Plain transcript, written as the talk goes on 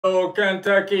Hello,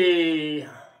 Kentucky.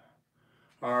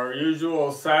 Our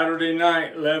usual Saturday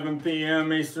night, 11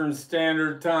 p.m. Eastern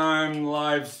Standard Time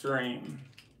live stream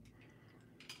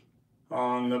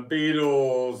on the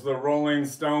Beatles, the Rolling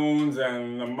Stones,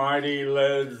 and the mighty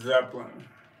Led Zeppelin.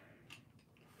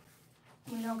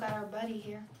 We don't got our buddy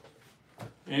here.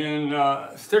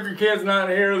 And Sticker Kid's not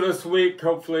here this week.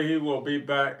 Hopefully he will be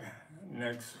back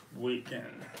next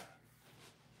weekend.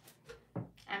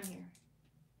 I'm here.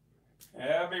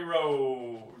 Abbey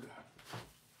Road.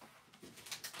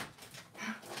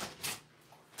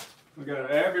 We got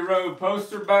an Abbey Road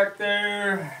poster back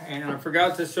there, and I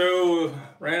forgot to show,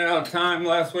 ran out of time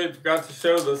last week, forgot to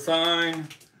show the sign.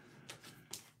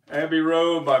 Abbey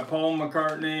Road by Paul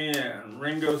McCartney and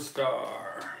Ringo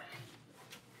Starr.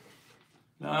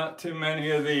 Not too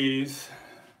many of these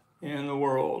in the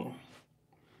world.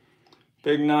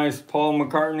 Big nice Paul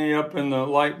McCartney up in the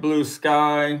light blue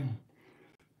sky.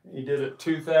 He did it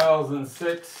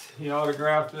 2006. He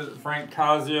autographed it. Frank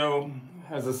Casio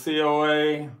has a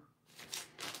COA.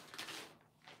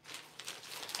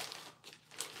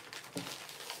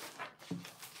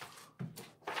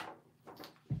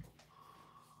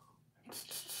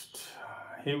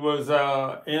 He was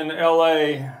in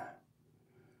LA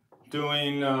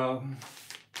doing the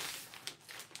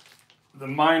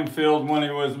minefield when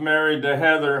he was married to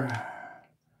Heather.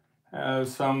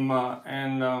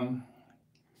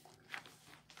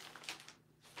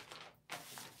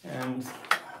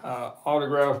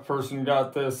 Autograph person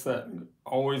got this that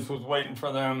always was waiting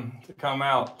for them to come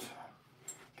out.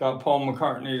 Got Paul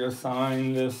McCartney to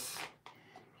sign this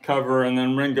cover, and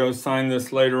then Ringo signed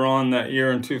this later on that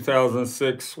year in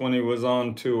 2006 when he was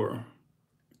on tour.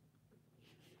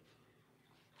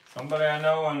 Somebody I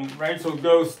know on Rachel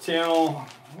Ghost channel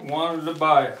wanted to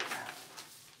buy it.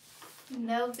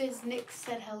 Novus Nick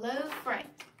said hello,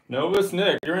 Frank. Novus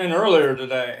Nick, you're in earlier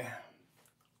today.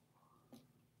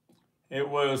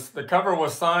 The cover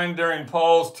was signed during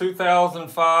Paul's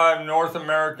 2005 North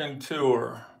American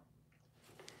tour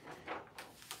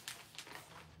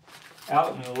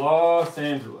out in Los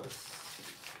Angeles.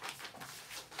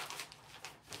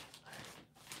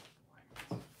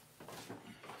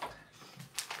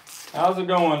 How's it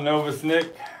going, Novus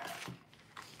Nick?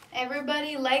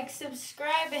 Everybody like,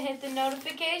 subscribe, and hit the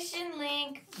notification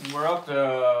link. We're up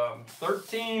to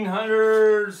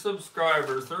 1,300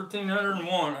 subscribers.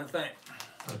 1,301, I think.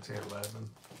 1311.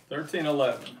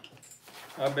 1311.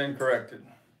 I've been corrected.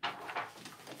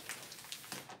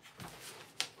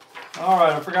 All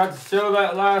right, I forgot to show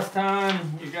that last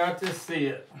time. You got to see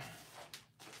it.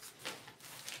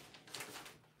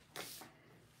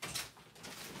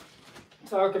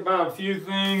 Talk about a few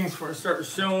things before I start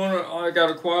showing it. I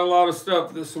got quite a lot of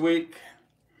stuff this week.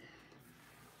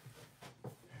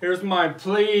 Here's my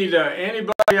plea to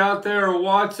anybody out there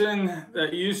watching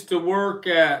that used to work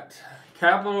at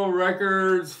Capitol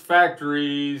Records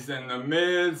factories in the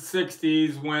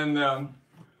mid-60s when the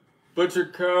butcher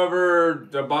cover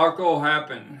debacle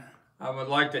happened. I would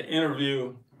like to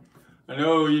interview. I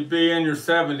know you'd be in your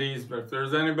 70s, but if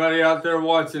there's anybody out there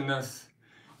watching this,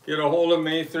 get a hold of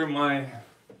me through my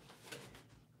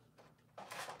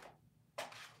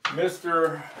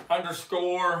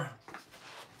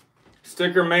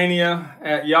Mr_StickerMania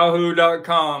at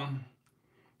yahoo.com.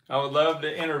 I would love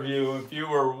to interview if you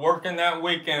were working that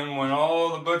weekend when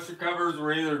all the butcher covers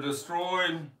were either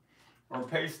destroyed or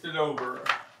pasted over.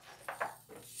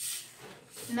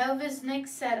 Novus Nick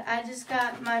said, I just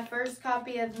got my first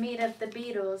copy of Meet of the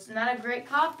Beatles. Not a great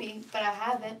copy, but I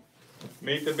have it.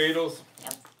 Meet the Beatles?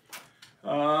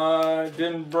 Yep.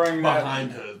 Didn't bring that.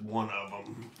 Behind her is one of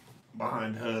them.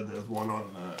 Behind her, there's one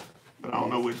on the... But I don't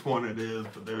know which one it is,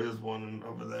 but there is one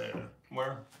over there.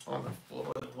 Where? On the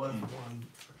floor. There was one.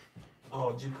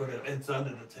 Oh, did you put it? It's under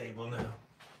the table now.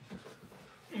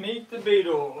 Meet the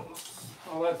Beatles.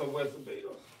 Oh, that's a With the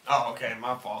Beatles. Oh, okay,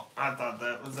 my fault. I thought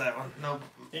that was that one. Nope.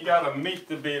 You gotta Meet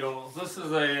the Beatles. This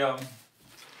is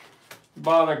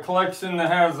about a collection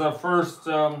that has the first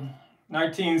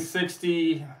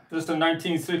 1960, this is a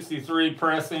 1963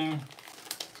 pressing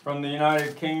from the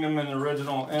United Kingdom in the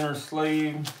original inner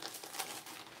sleeve.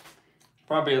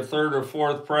 Probably a third or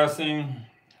fourth pressing.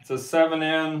 It's a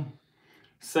 7N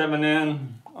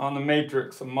on the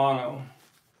matrix, a mono.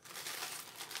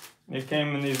 It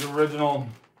came in these original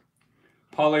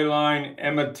polyline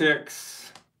Emetix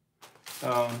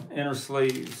inner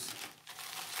sleeves.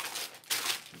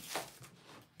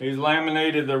 These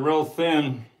laminated, they're real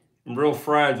thin and real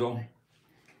fragile.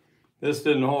 This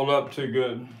didn't hold up too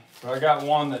good. But I got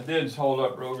one that did hold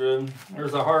up real good.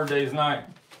 There's A Hard Day's Night.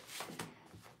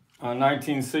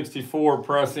 1964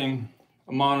 pressing,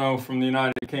 a mono from the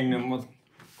United Kingdom with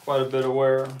quite a bit of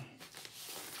wear.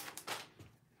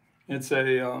 It's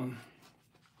a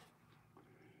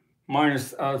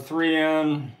minus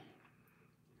 3N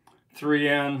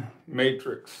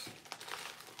matrix.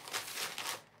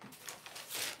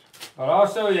 But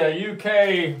I'll show you a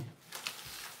UK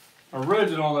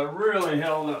original that really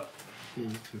held up.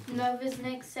 Nova's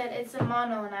Nick said it's a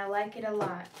mono and I like it a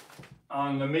lot.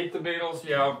 On the Meet the Beatles,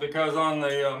 yeah, because on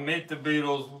the Meet the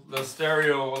Beatles, the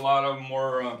stereo, a lot of them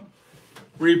were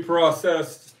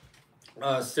reprocessed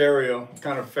stereo,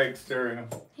 kind of fake stereo.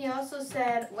 He also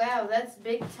said, wow, that's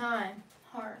big time.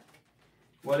 Heart.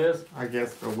 What is? I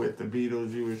guess for with the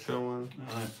Beatles you were showing.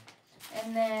 All right.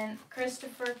 And then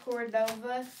Christopher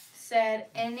Cordova said,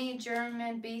 any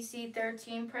German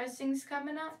BC13 pressings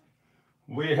coming up?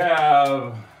 We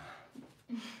have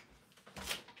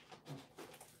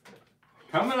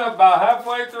coming up about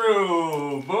halfway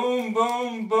through. Boom,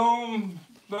 boom, boom,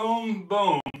 boom,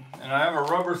 boom. And I have a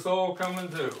rubber sole coming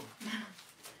too.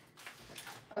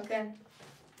 Okay.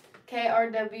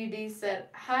 KRWD said,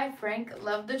 hi Frank,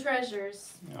 love the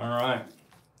treasures. All right.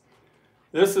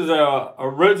 This is a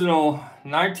original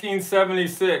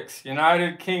 1976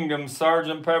 United Kingdom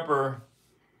Sgt. Pepper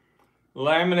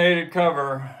laminated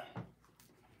cover.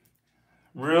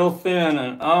 Real thin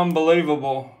and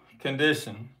unbelievable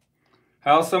condition.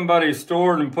 How somebody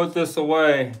stored and put this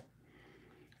away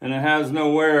and it has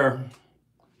no wear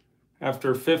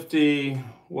after 50,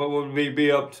 what would we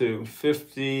be up to?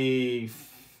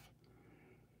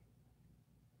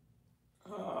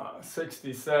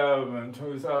 67,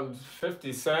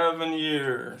 57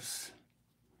 years.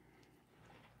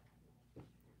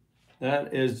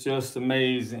 That is just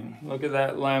amazing. Look at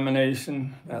that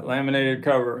lamination, that laminated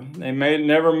cover. They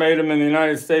never made them in the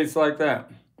United States like that.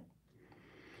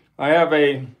 I have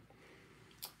a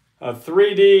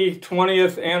 3D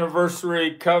 20th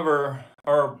anniversary cover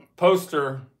or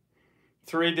poster,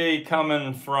 3D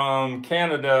coming from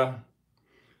Canada.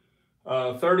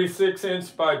 36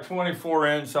 inch by 24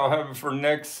 inch. I'll have it for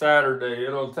next Saturday.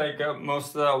 It'll take up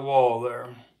most of that wall there.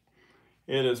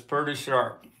 It is pretty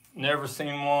sharp. Never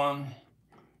seen one,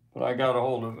 but I got a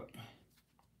hold of it.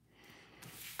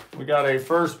 We got a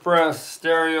first press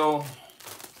stereo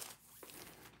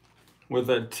with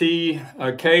a KT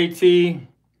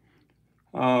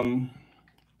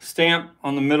stamp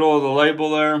on the middle of the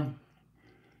label there.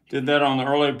 Did that on the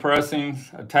early pressings,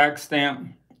 a tax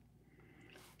stamp.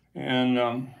 And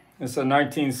it's a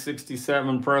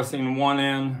 1967 pressing,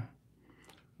 1N,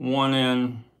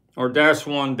 or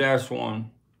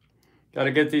 -1. Got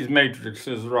to get these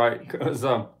matrices right, because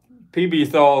PB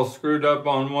Thal screwed up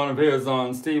on one of his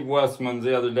on Steve Westman's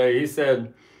the other day. He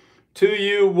said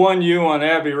 2U, 1U on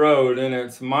Abbey Road, and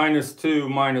it's -2,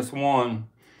 -1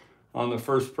 on the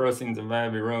first pressings of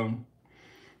Abbey Road.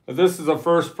 But this is a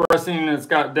first pressing, and it's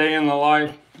got day in the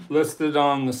life listed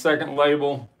on the second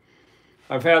label.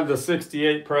 I've had the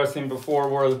 68 pressing before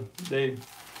where the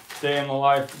day in the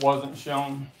life wasn't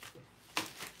shown.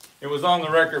 It was on the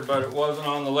record, but it wasn't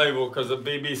on the label because the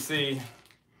BBC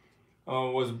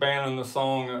was banning the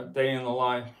song Day in the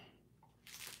Life.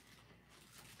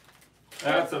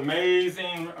 That's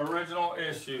amazing original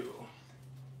issue.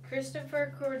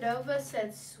 Christopher Cordova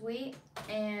said sweet,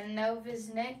 and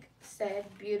Nova's Nick said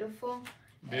beautiful.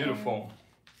 Beautiful.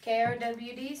 And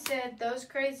KRWD said those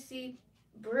crazy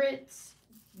Brits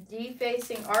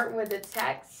defacing art with a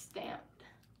tax stamp.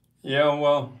 Yeah,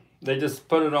 well, they just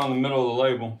put it on the middle of the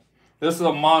label. This is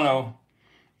a mono,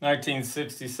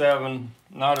 1967.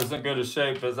 Not as good a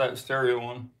shape as that stereo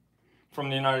one from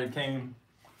the United Kingdom.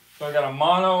 So I got a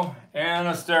mono and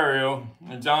a stereo.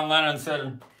 And John Lennon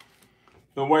said,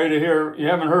 the way to hear, you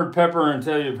haven't heard Pepper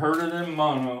until you've heard it in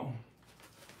mono.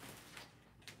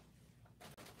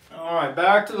 All right,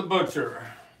 back to the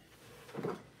butcher.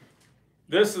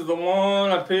 This is the one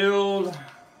I peeled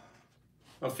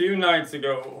a few nights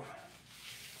ago.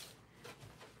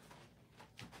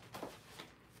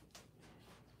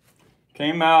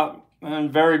 Came out in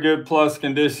very good plus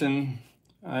condition.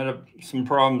 I had some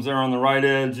problems there on the right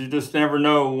edge. You just never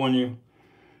know when you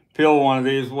peel one of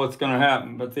these what's going to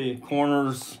happen. But the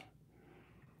corners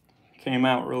came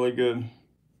out really good.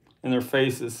 And their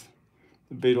faces,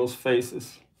 the Beatles'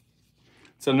 faces.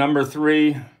 It's a number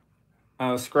 3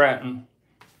 Scratton.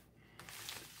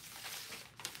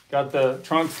 Got the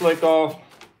trunk slick off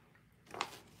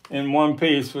in one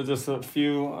piece with just a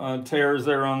few tears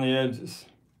there on the edges.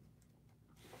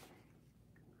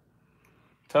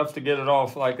 Tough to get it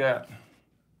off like that.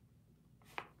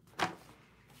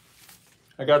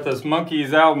 I got this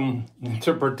Monkees album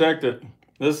to protect it.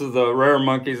 This is the rare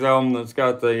Monkees album that's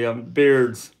got the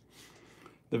beards.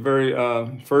 The very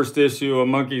first issue of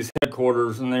Monkees Headquarters.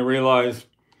 recorders, and they realized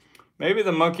maybe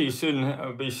the monkeys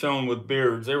shouldn't be shown with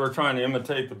beards. They were trying to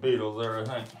imitate the Beatles there, I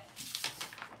think.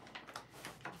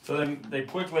 So they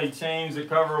quickly changed the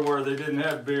cover where they didn't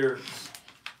have beards.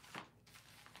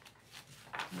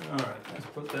 All right, let's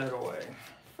put that away.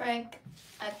 Frank,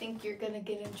 I think you're going to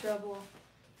get in trouble.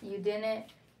 You didn't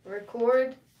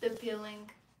record the peeling.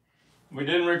 We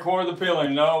didn't record the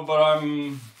peeling, no, but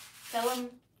I'm... Tell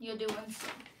them you'll do one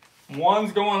soon.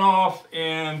 One's going off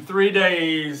in 3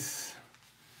 days.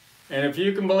 And if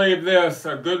you can believe this,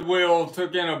 a Goodwill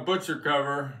took in a butcher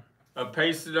cover, a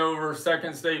pasted over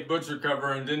second state butcher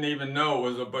cover, and didn't even know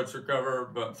it was a butcher cover,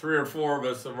 but 3 or 4 of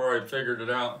us have already figured it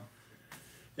out.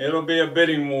 It'll be a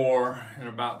bidding war in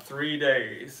about 3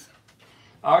 days.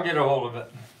 I'll get a hold of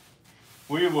it.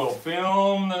 We will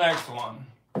film the next one.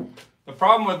 The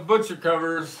problem with butcher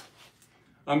covers,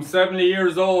 I'm 70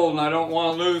 years old and I don't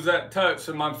want to lose that touch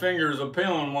of my fingers of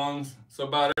peeling ones. So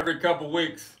about every couple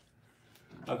weeks,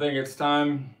 I think it's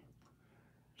time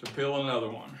to peel another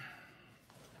one.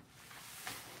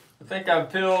 I think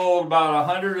I've peeled about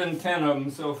 110 of them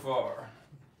so far.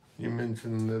 You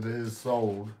mentioned that it is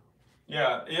sold.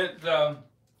 Yeah, it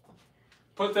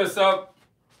put this up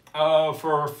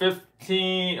for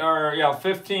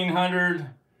 $1,500,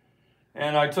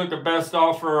 and I took a best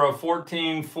offer of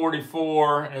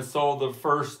 $1,444, and it sold the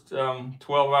first 12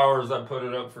 hours I put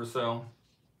it up for sale.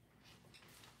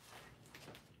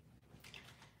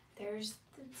 There's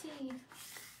the tea.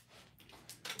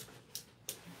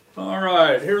 All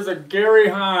right, here's a Gary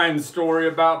Hine story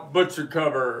about butcher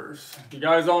covers. You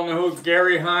guys all know who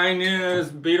Gary Hine is?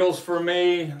 Beatles for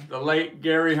me. The late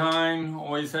Gary Hine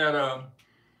always had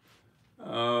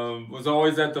was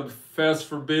always at the fest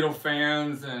for Beatle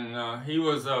fans, and he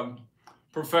was a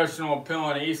professional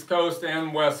peeling East Coast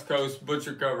and West Coast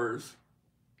butcher covers.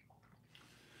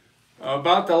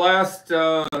 About the last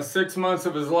 6 months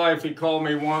of his life, he called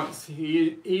me once.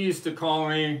 He used to call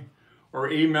me or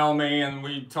email me, and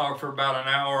we talked for about an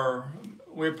hour.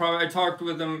 I talked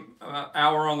with him an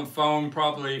hour on the phone,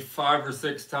 probably 5 or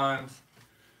 6 times.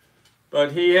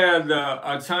 But he had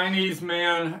a Chinese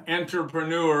man,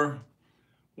 entrepreneur,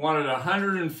 wanted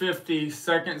 150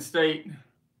 second state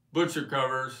butcher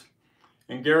covers,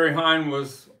 and Gary Hine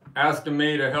was asking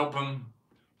me to help him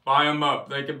buy them up.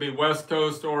 They could be West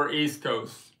Coast or East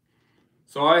Coast.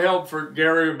 So I helped for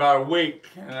Gary about a week,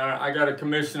 and I got a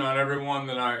commission on every one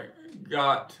that I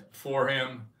got for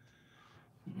him.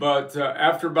 But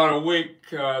after about a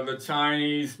week, the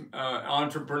Chinese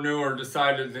entrepreneur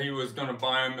decided that he was going to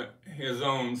buy him his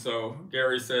own. So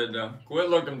Gary said, quit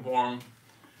looking for him.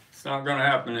 It's not going to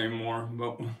happen anymore.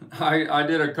 But I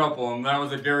did a couple of them. That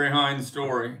was a Gary Hine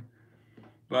story.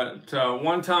 But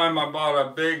one time I bought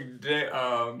a big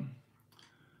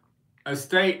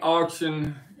estate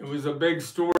auction. It was a big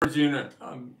storage unit,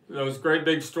 those great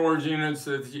big storage units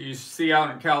that you see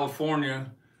out in California.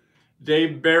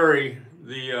 Dave Barry,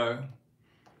 the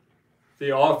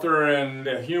author and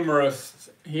the humorist,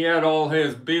 he had all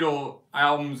his Beatles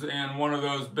albums in one of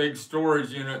those big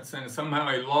storage units, and somehow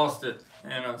he lost it.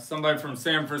 And somebody from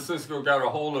San Francisco got a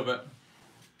hold of it.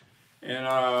 And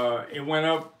it went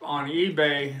up on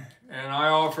eBay, and I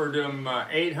offered him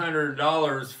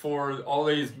 $800 for all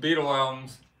these Beatles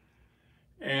albums.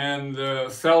 And the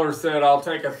seller said, I'll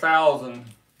take 1,000.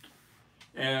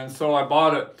 And so I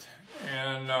bought it.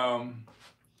 And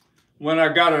when I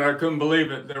got it, I couldn't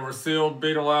believe it. There were sealed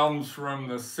Beatles albums from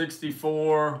the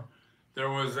 '64. There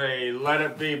was a Let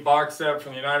It Be box set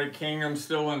from the United Kingdom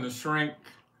still in the shrink.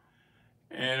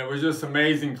 And it was just an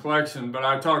amazing collection. But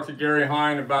I talked to Gary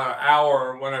Hine about an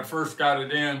hour when I first got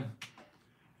it in.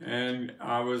 And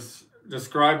I was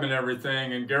describing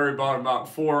everything, and Gary bought about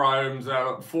 4 albums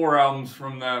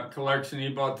from that collection. He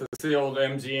bought the sealed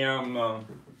MGM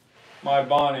My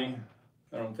Bonnie.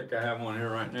 I don't think I have one here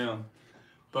right now.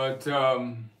 But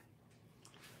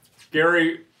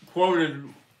Gary quoted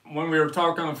when we were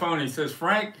talking on the phone, he says,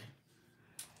 Frank,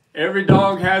 every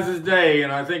dog has his day,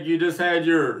 and I think you just had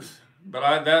yours.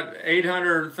 But that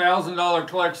 $800,000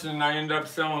 collection, I ended up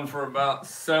selling for about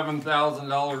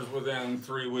 $7,000 within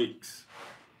 3 weeks.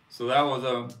 So that was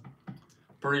a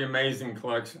pretty amazing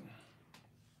collection.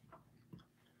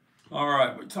 All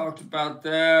right, we talked about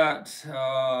that.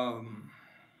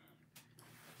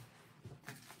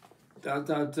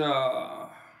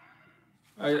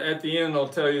 At the end, I'll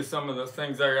tell you some of the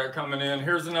things I got coming in.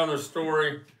 Here's another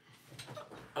story.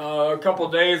 A couple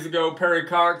days ago, Perry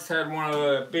Cox had one of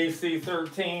the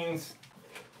BC-13s.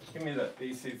 Give me that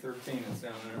BC-13 that's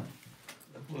down there.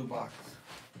 The blue box.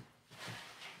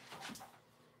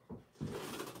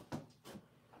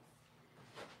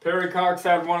 Perry Cox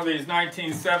had one of these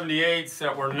 1978s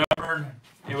that were numbered delivered.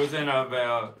 It was in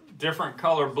a different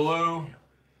color blue,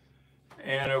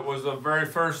 and it was the very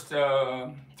first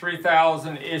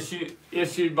 3,000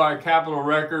 issued by Capitol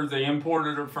Records. They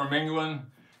imported it from England,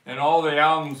 and all the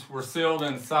albums were sealed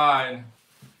inside.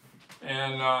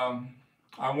 And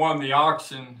I won the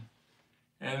auction.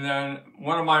 And then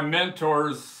one of my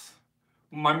mentors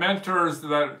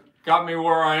that got me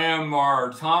where I am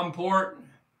are Tom Port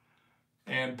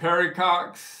and Perry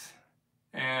Cox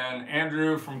and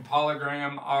Andrew from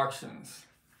Polygram Auctions.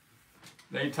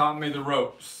 They taught me the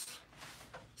ropes.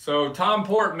 So Tom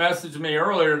Port messaged me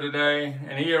earlier today,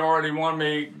 and he had already wanted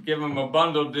me to give him a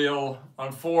bundle deal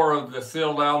on 4 of the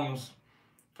sealed albums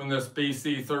from this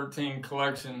BC 13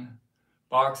 collection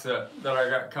box set that I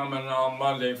got coming on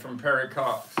Monday from Perry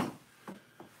Cox.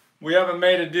 We haven't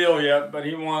made a deal yet, but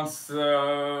he wants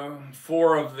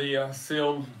 4 of the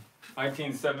sealed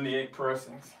 1978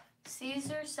 pressings.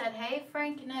 Caesar said, "Hey,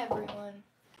 Frank and everyone."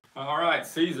 All right,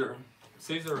 Caesar.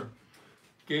 Caesar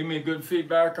gave me good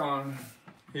feedback on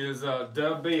his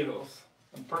Dub Beatles.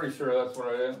 I'm pretty sure that's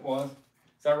what it was.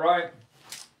 Is that right?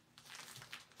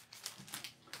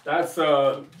 That's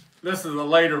this is a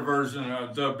later version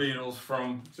of Dub Beatles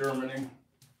from Germany.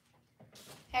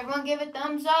 Everyone give a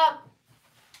thumbs up.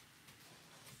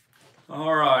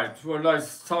 All right, what I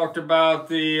talked about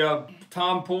the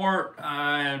Tom Port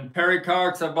and Perry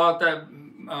Cox. I bought that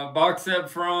box set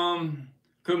from.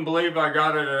 Couldn't believe I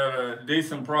got it at a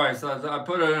decent price. I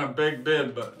put it in a big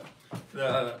bid, but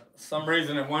some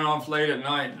reason it went off late at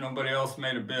night. Nobody else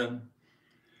made a bid.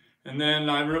 And then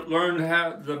I learned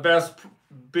how the best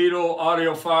Beatle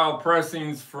audiophile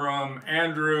pressings from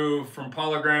Andrew from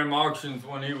Polygram Auctions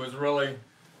when he was really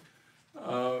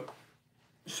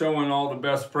showing all the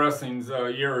best pressings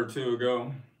a year or 2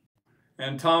 ago.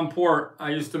 And Tom Port, I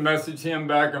used to message him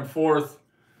back and forth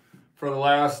for the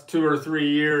last 2 or 3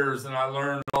 years, and I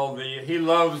learned he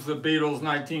loves the Beatles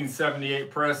 1978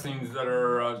 pressings that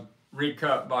are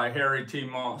recut by Harry T.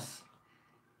 Moss.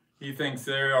 He thinks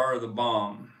they are the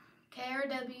bomb.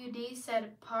 KRWD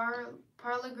said,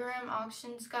 Parlogram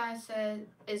Auctions guy said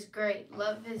is great.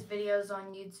 Love his videos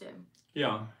on YouTube.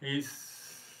 Yeah,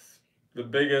 he's the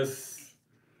biggest.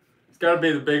 It's got to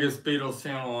be the biggest Beatles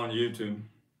channel on YouTube.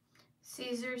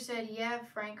 Caesar said, "Yeah,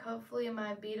 Frank, hopefully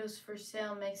my Beatles for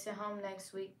sale makes it home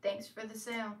next week. Thanks for the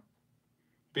sale."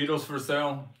 Beatles for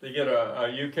sale? They get a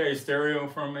UK stereo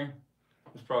from me?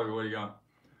 That's probably what he got.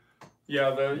 Yeah,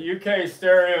 the UK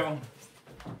stereo.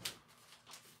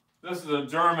 This is a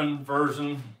German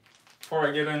version. Before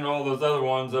I get into all those other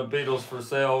ones of Beatles for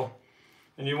sale.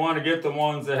 And you want to get the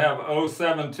ones that have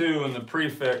 072 in the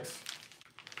prefix.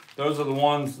 Those are the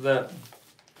ones that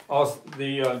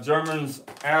the Germans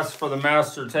asked for the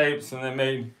master tapes, and they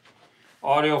made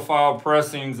audiophile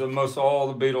pressings of most all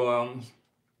the Beatle albums.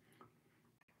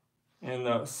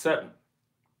 And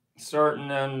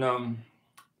starting in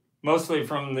mostly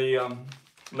from the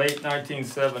late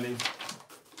 1970s.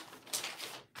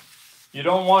 You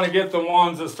don't want to get the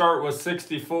ones that start with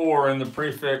 64 in the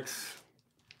prefix.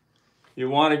 You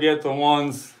want to get the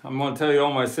ones, I'm going to tell you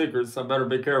all my secrets, I better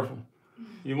be careful.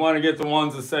 You want to get the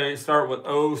ones that start with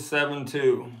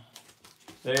 072.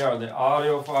 They are the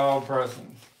audiophile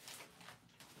pressings.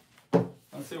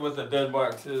 Let's see what the dead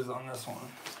wax is on this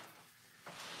one.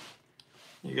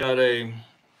 You got a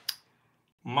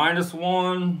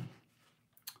 -1,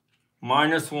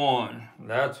 -1.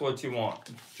 That's what you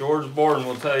want. George Borden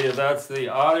will tell you that's the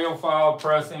audiophile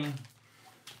pressing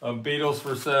of Beatles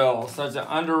for Sale. Such an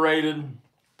underrated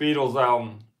Beatles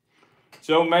album.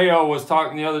 Joe Mayo was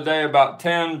talking the other day about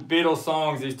 10 Beatles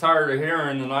songs he's tired of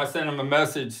hearing, and I sent him a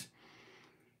message.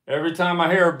 Every time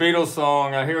I hear a Beatles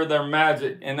song, I hear their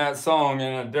magic in that song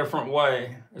in a different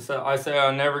way. So I say I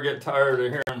never get tired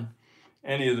of hearing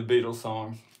any of the Beatles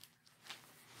songs.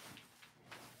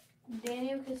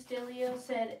 Daniel Castillo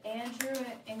said, Andrew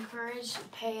encouraged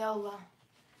payola.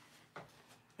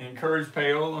 Encourage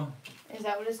payola? Is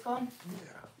that what it's called?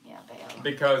 Yeah. Yeah, payola.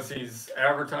 Because he's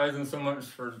advertising so much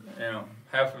for,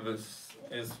 half of it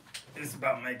is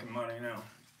about making money now.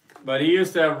 But he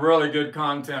used to have really good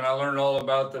content. I learned all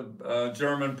about the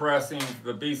German pressing,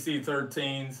 the BC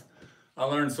 13s. I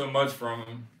learned so much from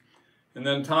him. And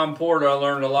then Tom Porter, I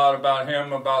learned a lot about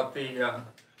him, about the,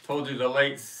 told you the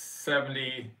late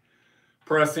 70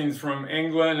 pressings from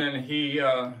England, and he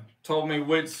told me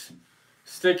which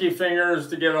Sticky Fingers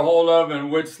to get a hold of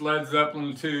and which Led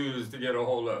Zeppelin 2s to get a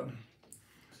hold of.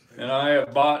 And I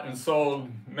have bought and sold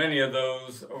many of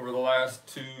those over the last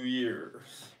 2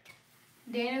 years.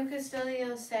 Daniel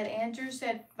Castillo said, Andrew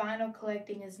said vinyl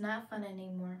collecting is not fun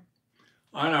anymore.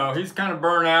 I know, he's kind of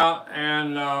burnt out,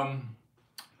 and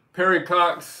Perry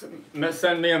Cox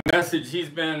sent me a message. He's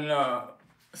been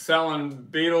selling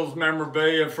Beatles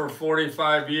memorabilia for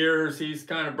 45 years. He's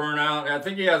kind of burnt out. I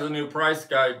think he has a new price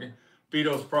guide,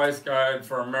 Beatles price guide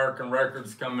for American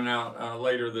Records coming out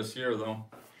later this year, though.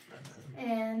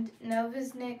 And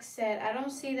Nova's Nick said, I don't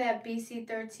see that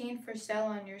BC13 for sale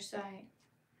on your site.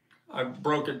 I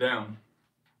broke it down.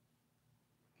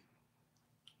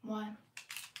 Why?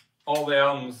 All the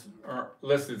albums are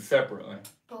listed separately.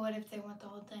 But what if they want the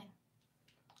whole thing?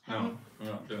 No, I'm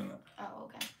not doing that. Oh,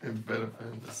 okay. It's better for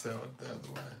him to sell it the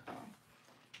other way.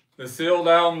 The sealed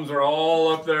albums are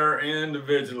all up there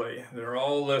individually. They're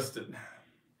all listed.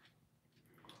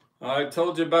 I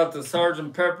told you about the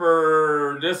Sgt.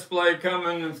 Pepper display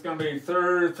coming. It's going to be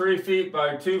 3 feet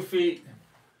by 2 feet.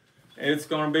 It's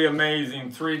going to be amazing.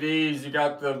 3Ds. You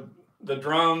got the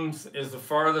drums is the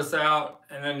farthest out,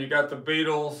 and then you got the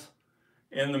Beatles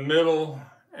in the middle,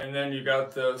 and then you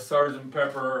got the Sgt.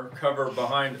 Pepper cover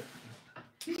behind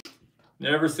it.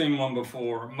 Never seen one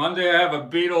before. Monday I have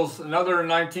another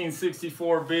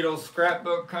 1964 Beatles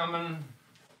scrapbook coming.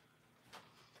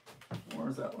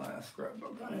 Where's that last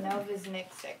scrapbook? Nova's Nick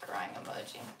said crying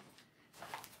emoji.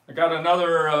 I got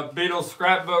another Beatles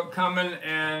scrapbook coming,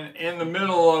 and in the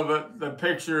middle of it, the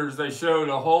pictures, they showed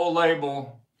a whole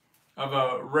label of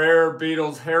a rare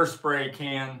Beatles hairspray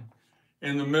can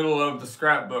in the middle of the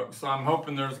scrapbook. So I'm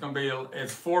hoping there's going to be,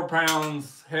 it's 4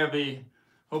 pounds heavy.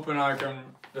 Hoping I can,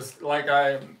 just like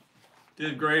I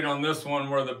did great on this one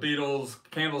where the Beatles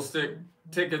candlestick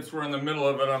tickets were in the middle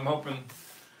of it. I'm hoping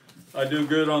I do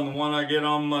good on the one I get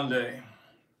on Monday.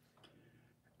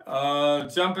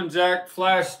 Jumpin' Jack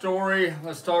Flash story.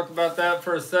 Let's talk about that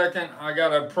for a second. I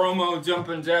got a promo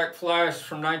Jumpin' Jack Flash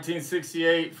from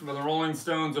 1968 from the Rolling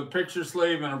Stones, a picture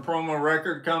sleeve and a promo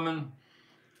record coming.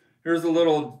 Here's a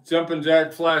little Jumpin'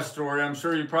 Jack Flash story. I'm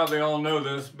sure you probably all know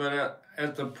this, but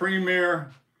at the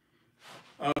premiere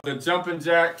of the Jumpin'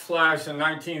 Jack Flash in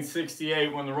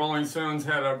 1968, when the Rolling Stones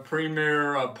had a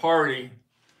premiere party,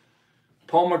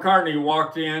 Paul McCartney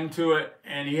walked into it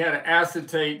and he had an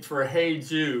acetate for Hey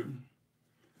Jude.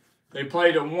 They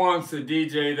played it once, the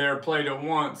DJ there played it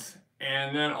once,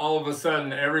 and then all of a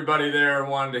sudden everybody there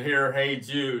wanted to hear Hey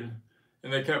Jude,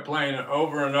 and they kept playing it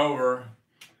over and over.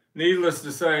 Needless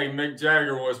to say, Mick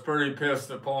Jagger was pretty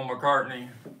pissed at Paul McCartney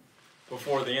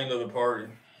before the end of the party.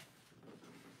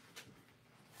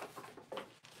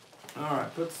 All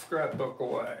right, put the scrapbook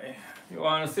away. You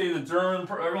want to see the German,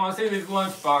 I want to see these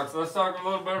lunchboxes. Let's talk a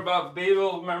little bit about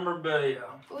Beatles memorabilia.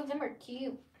 Ooh, them are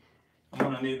cute. I'm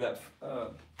going to need that,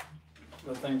 the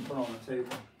thing put on the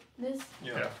table. This?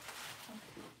 Yeah.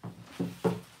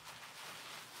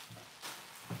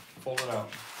 Fold it out.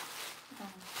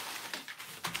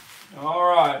 All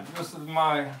right, this is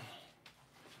my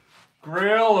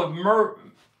grill of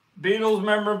Beatles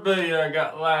memorabilia I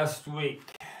got last week.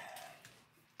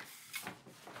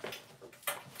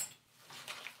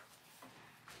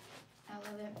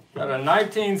 Got a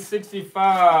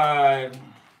 1965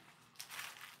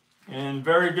 in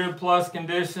very good plus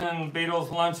condition Beatles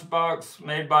lunchbox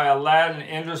made by Aladdin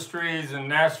Industries in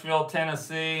Nashville,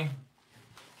 Tennessee,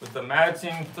 with the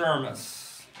matching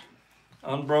thermos.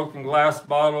 Unbroken glass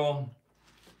bottle,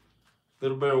 a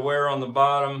little bit of wear on the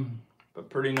bottom, but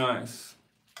pretty nice.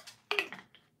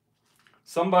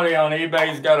 Somebody on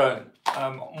eBay's got a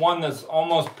one that's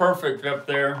almost perfect up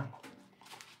there.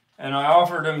 And I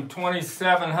offered him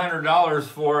 $2,700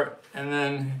 for it, and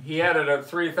then he had it at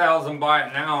 $3,000 buy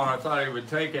it now, and I thought he would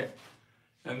take it.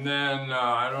 And then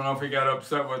I don't know if he got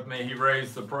upset with me. He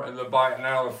raised the buy it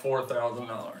now to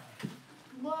 $4,000.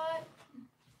 What?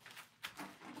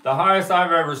 The highest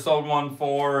I've ever sold one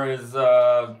for is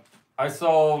I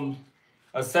sold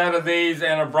a set of these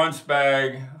and a brunch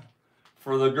bag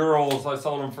for the girls. I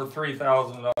sold them for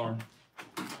 $3,000. Were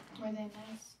they nice?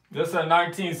 This is a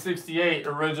 1968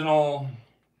 original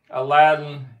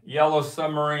Aladdin Yellow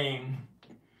Submarine.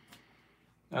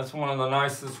 That's one of the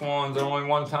nicest ones. Only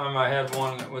one time I had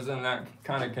one that was in that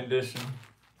kind of condition.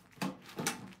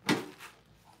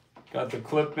 Got the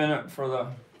clip in it for the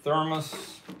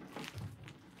thermos.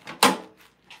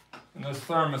 And this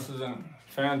thermos is in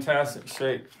fantastic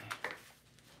shape.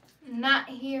 Not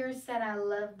Here said I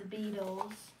love the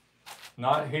Beatles.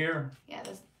 Not Here? Yeah,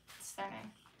 that's their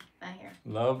name. Not Here.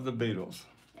 Love the Beatles.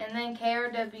 And then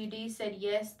KRWD said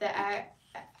yes, the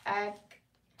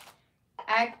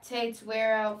acetates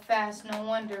wear out fast. No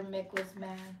wonder Mick was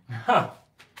mad.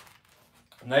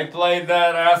 And they played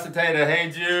that acetate of Hey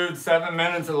Jude, 7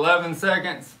 minutes, 11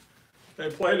 seconds. They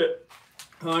played it,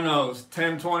 who knows,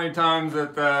 10, 20 times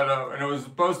at that, and it was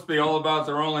supposed to be all about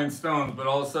the Rolling Stones, but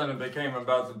all of a sudden it became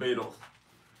about the Beatles.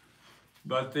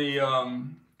 But the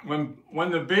when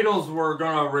the Beatles were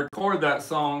gonna record that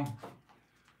song,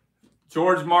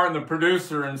 George Martin, the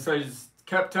producer, and says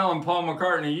kept telling Paul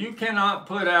McCartney, "You cannot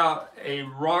put out a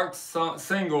rock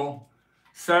single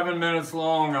 7 minutes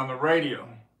long on the radio."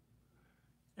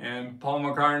 And Paul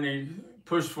McCartney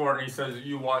pushed for it, and he says,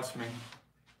 "You watch me."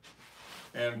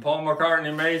 And Paul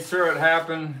McCartney made sure it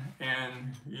happened,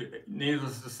 and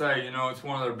needless to say, you know, it's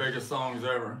one of their biggest songs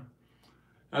ever.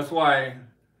 That's why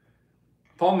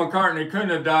Paul McCartney couldn't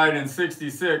have died in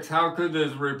 '66. How could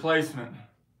his replacement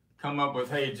come up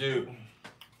with "Hey Jude"?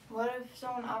 What if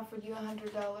someone offered you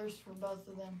 $100 for both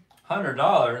of them?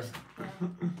 $100? Yeah.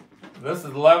 This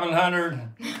is $1,100,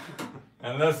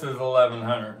 and this is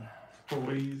 $1,100.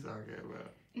 Please, I get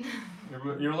that.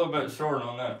 You're a little bit short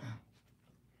on that.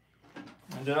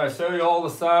 And did I show you all the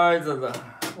sides of the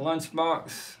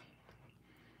lunchbox?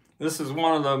 This is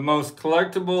one of the most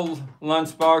collectible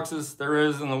lunchboxes there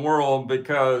is in the world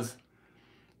because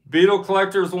Beatle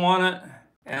collectors want it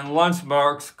and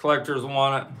lunchbox collectors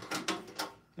want it.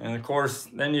 And of course,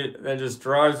 then that just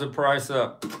drives the price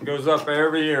up. It goes up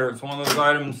every year. It's one of those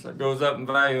items that goes up in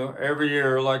value every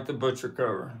year, like the butcher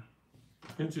cover.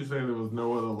 Didn't you say there was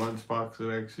no other lunchbox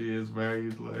that actually is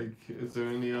valued? Like, is there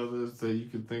any others that you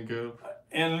could think of?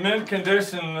 In mint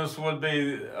condition, this would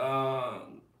be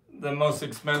the most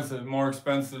expensive, more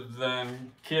expensive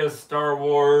than Kiss, Star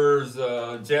Wars,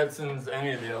 Jetsons,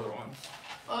 any of the other ones.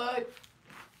 All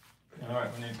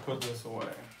right, we need to put this away.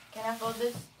 Can I fold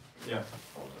this? Yeah,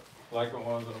 like it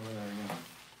was over there again.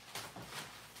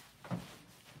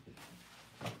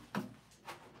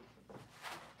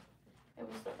 It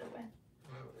was the other way.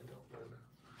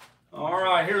 All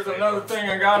right, here's another thing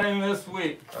I got in this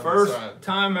week. First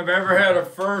time I've ever had a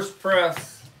first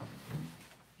press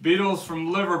Beatles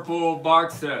from Liverpool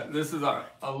box set. This is a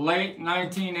late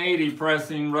 1980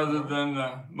 pressing rather than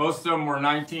most of them were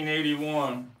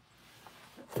 1981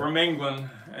 from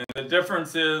England. And the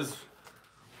difference is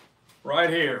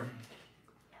right here.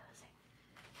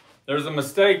 There's a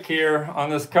mistake here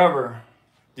on this cover.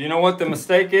 Do you know what the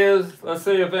mistake is? Let's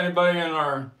see if anybody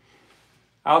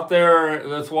out there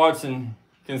that's watching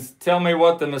can tell me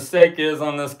what the mistake is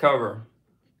on this cover.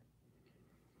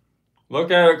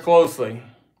 Look at it closely.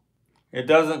 It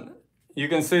doesn't, you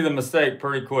can see the mistake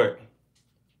pretty quick.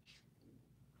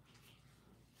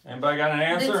 Anybody got an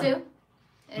answer? The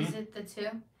 2? Is it the 2?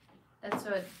 That's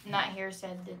what Not Here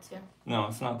said, the 2. No,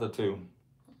 it's not the 2.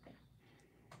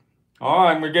 All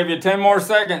right, I'm going to give you 10 more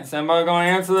seconds. Anybody going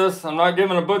to answer this? I'm not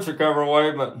giving a butcher cover away,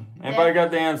 but anybody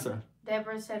got the answer?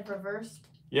 Deborah said reversed.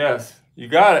 Yes, you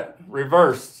got it.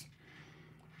 Reversed.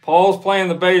 Paul's playing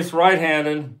the bass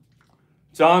right-handed.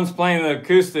 John's playing the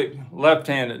acoustic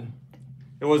left-handed.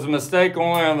 It was a mistake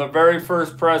only on the very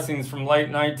first pressings from late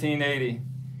 1980.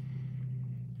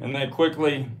 And they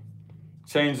quickly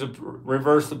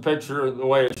reversed the picture the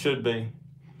way it should be.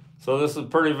 So this is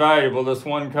pretty valuable, this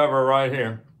one cover right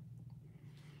here.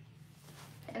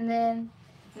 And then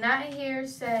Not Here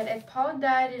said, if Paul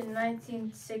died in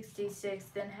 1966,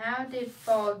 then how did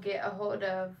Paul get a hold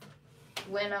of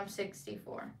When I'm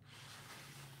 64?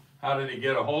 How did he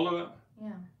get a hold of it?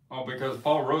 Yeah. Oh, because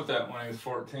Paul wrote that when he was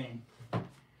 14.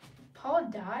 Paul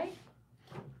died?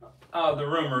 The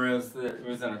rumor is that he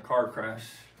was in a car crash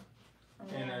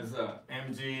in his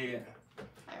MG.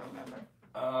 I remember.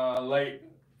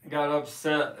 Got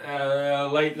upset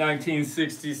late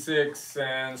 1966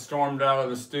 and stormed out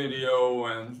of the studio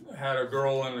and had a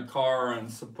girl in the car and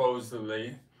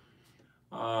supposedly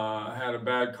had a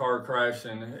bad car crash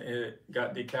and it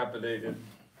got decapitated.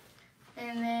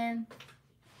 And then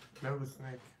Novice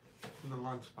Nick, the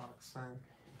lunchbox thing.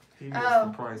 He missed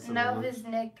the price of Novice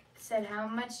Nick said, how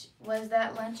much was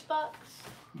that lunchbox?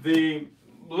 The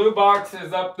blue box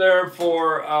is up there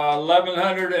for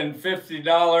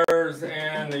 $1,150,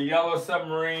 and the yellow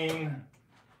submarine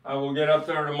will get up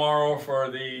there tomorrow for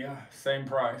the same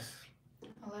price.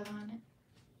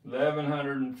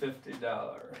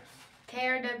 $1,150.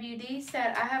 KRWD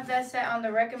said, I have that set on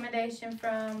the recommendation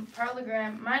from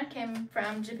Parlogram. Mine came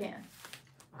from Japan.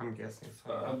 I'm guessing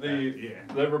so.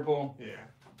 Liverpool? Yeah.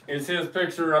 Is his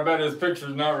picture, I bet his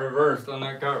picture's not reversed on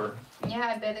that cover.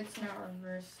 Yeah, I bet it's not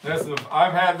reversed.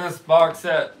 I've had this box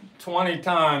set 20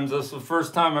 times. This is the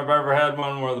first time I've ever had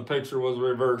one where the picture was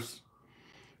reversed.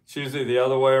 It's usually the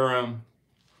other way around.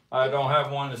 I don't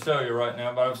have one to show you right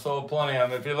now, but I've sold plenty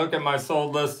of them. If you look at my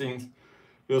sold listings,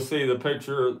 you'll see the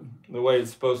picture the way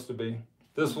it's supposed to be.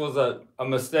 This was a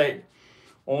mistake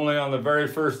only on the very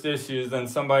first issues, then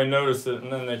somebody noticed it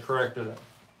and then they corrected it.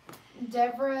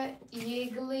 Deborah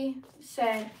Yeagley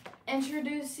said,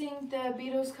 introducing the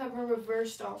Beatles cover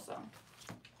reversed also.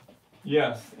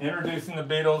 Yes, introducing the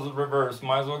Beatles reverse.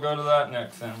 Might as well go to that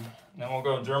next then. Then we'll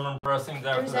go German pressings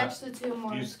after There's that. actually two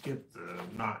more. You skipped the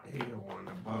not here one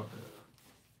above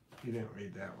it. You didn't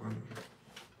read that one.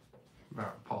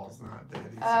 About Paul's not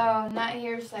dead. Oh, not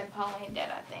here said Paul ain't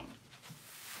dead, I think.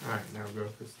 Alright, now go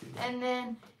to Steve. And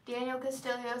then Daniel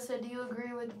Castillo said, do you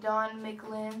agree with Don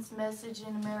McLean's message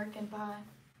in American Pie?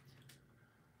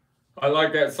 I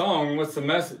like that song. What's the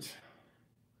message?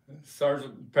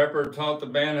 Sergeant Pepper taught the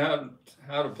band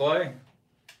how to play.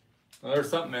 Well, there's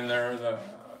something in there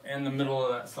in the middle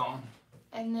of that song.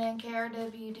 And then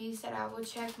KRWD said, I will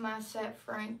check my set,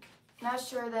 Frank. Not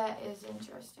sure that is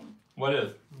interesting. What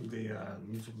is?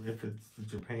 If it's the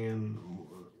Japan,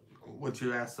 what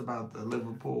you asked about the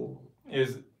Liverpool.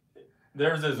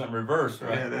 Theirs isn't reversed,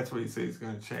 right? Yeah, that's what he said. He's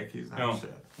going to check. He's not sure.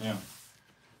 Yeah.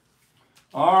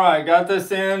 All right, got this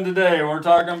in today. We're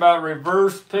talking about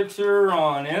reverse picture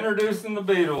on introducing the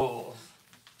Beatles.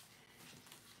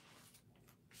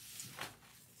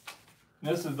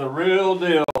 This is the real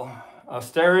deal. A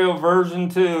stereo version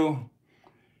 2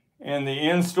 in the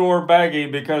in-store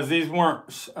baggie because these weren't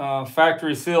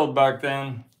factory sealed back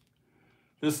then.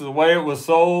 This is the way it was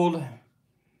sold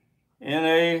in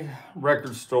a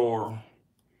record store.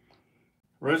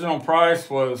 Original price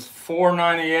was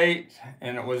 $4.98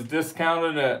 and it was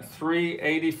discounted at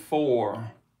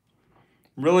 $3.84.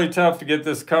 Really tough to get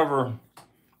this cover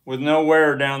with no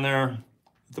wear down there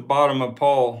at the bottom of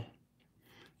Paul.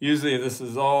 Usually this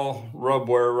is all rub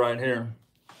wear right here.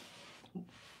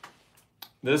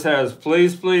 This has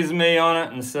Please Please Me on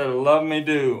it instead of Love Me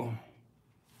Do.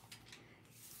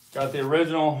 Got the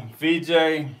original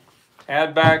VJ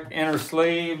add back inner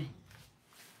sleeve.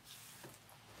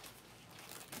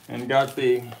 And got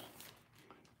the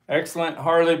excellent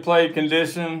hardly played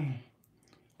condition.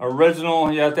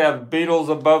 Original, you have to have Beatles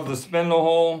above the spindle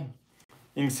hole.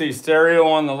 You can see stereo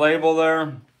on the label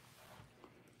there.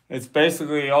 It's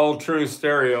basically all true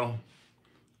stereo,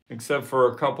 except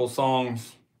for a couple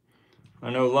songs. I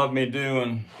know Love Me Do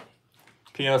and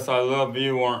P.S. I Love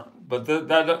You aren't, but they're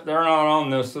not on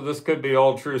this, so this could be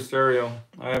all true stereo.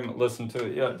 I haven't listened to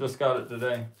it yet, just got it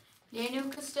today. Daniel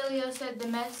Castillo said the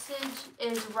message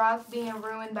is rock being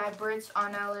ruined by Brits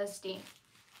on LSD.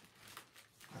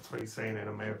 That's what he's saying in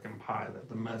American Pie, that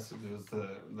the message is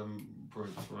the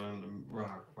Brits ruined the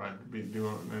rock by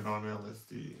doing it on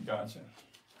LSD. Gotcha.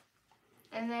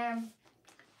 And then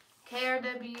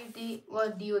KRWD, well,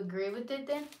 do you agree with it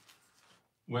then?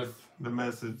 With the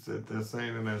message that they're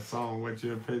saying in that song, what's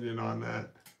your opinion on that?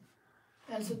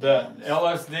 That's what the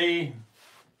LSD.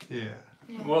 Yeah.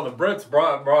 Well, the Brits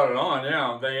brought it on,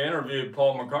 yeah. They interviewed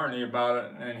Paul McCartney about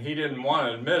it, and he didn't want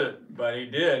to admit it, but he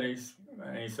did. He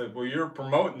said, well, you're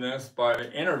promoting this by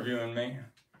interviewing me.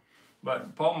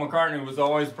 But Paul McCartney was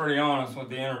always pretty honest with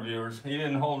the interviewers. He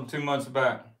didn't hold too much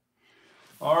back.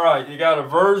 All right, you got a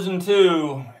version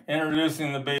 2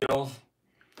 introducing the Beatles,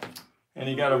 and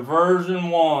you got a version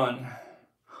 1.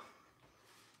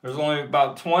 There's only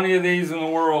about 20 of these in the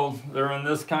world. They're in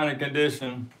this kind of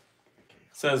condition.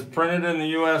 It says printed in the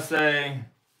USA,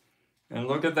 and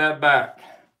look at that back.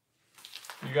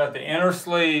 You got the inner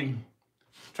sleeve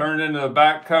turned into the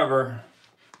back cover,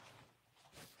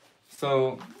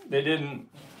 so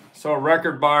a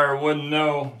record buyer wouldn't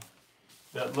know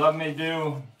that Love Me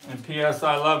Do and P.S.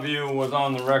 I Love You was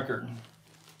on the record.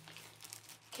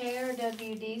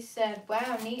 KRWD said,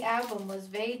 wow, neat album. Was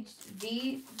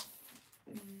VJ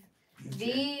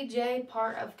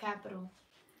part of Capitol?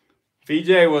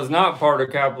 VJ was not part of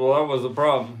Capitol. That was the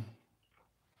problem.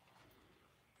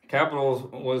 Capitol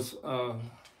was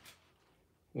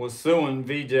suing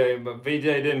VJ, but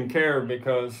VJ didn't care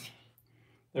because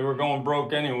they were going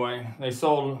broke anyway. They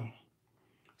sold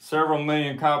several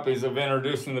million copies of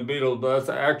Introducing the Beatles, but that's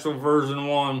the actual version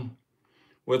 1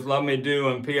 with Love Me Do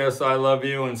and P.S. I Love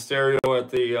You and stereo at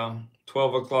the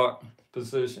 12 o'clock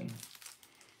position.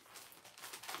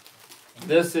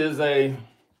 This is a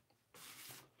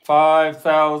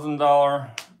 $5,000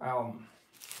 album.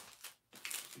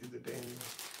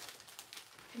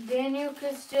 Daniel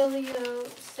Castillo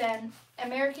said,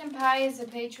 American Pie is a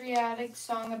patriotic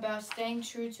song about staying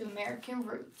true to American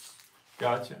roots.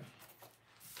 Gotcha.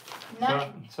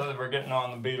 So that we're getting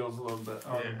on the Beatles a little bit,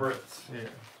 or the Brits. Yeah.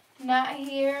 Not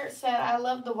Here said, I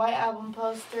love the White Album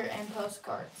poster and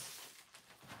postcards.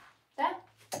 That?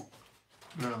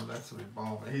 No, that's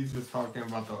Revolver. He's just talking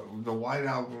about the White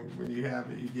Album. When you have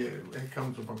it, it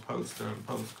comes with a poster and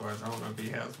postcards. I don't know if he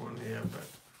has one here, but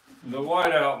The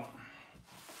White Album.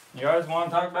 You guys want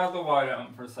to talk about the White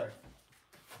Album for a second?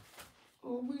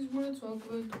 Always want to talk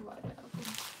about the White Album.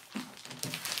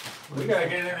 We gotta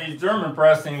get into these German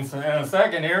pressings in a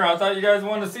second here. I thought you guys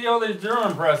wanted to see all these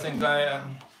German pressings I had.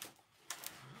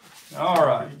 All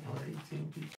right.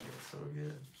 18 people. That's so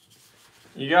good.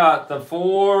 You got the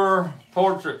 4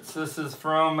 portraits. This is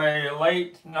from a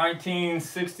late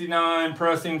 1969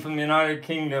 pressing from the United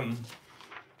Kingdom.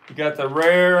 You got the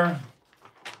rare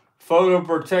photo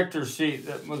protector sheet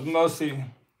that was mostly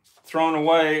thrown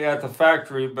away at the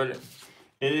factory, but it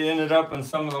ended up in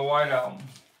some of the White Albums.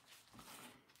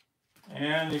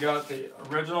 And you got the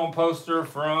original poster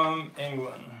from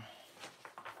England.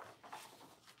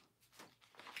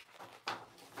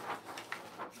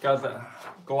 It's got the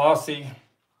glossy.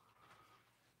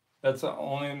 That's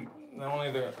only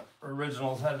the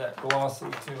originals had that glossy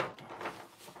to it.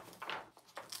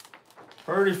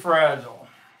 Pretty fragile.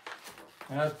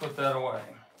 And let's put that away.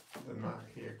 The knot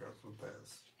here goes with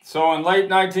this. So in late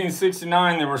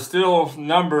 1969, they were still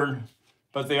numbered,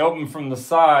 but they opened from the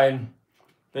side.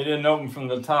 They didn't open from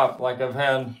the top like I've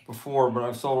had before, but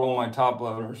I've sold all my top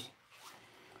loaders.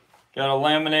 Got a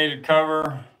laminated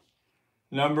cover,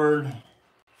 numbered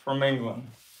from England.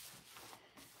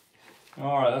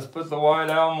 All right, let's put the White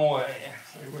Album away.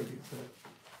 Say what you said.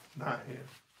 Not here.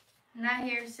 Not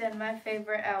Here said my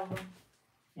favorite album.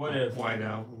 What is? White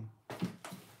Album.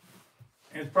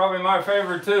 It's probably my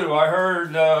favorite too. I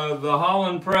heard the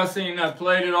Holland pressing. I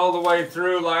played it all the way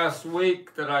through last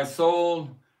week that I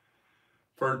sold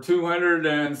for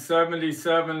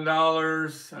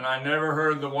 $277, and I never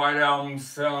heard the White Album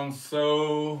sound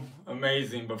so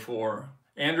amazing before.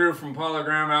 Andrew from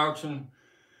Polygram Auction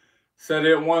said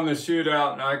it won the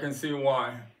shootout, and I can see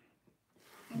why.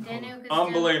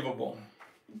 Unbelievable.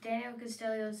 Daniel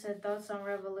Castillo said thoughts on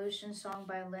Revolution song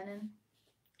by Lennon.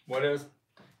 What is?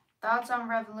 Thoughts on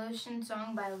Revolution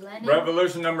song by Lennon.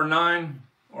 Revolution number 9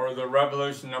 or the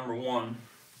Revolution number 1?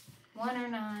 1 or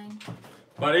 9.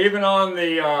 But even on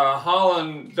the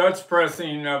Holland Dutch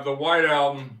pressing of the White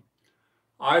Album,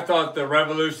 I thought the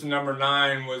Revolution number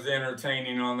 9 was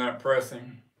entertaining on that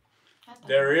pressing.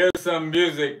 There is some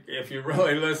music, if you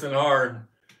really listen hard,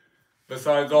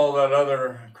 besides all that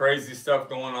other crazy stuff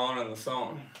going on in the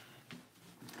song.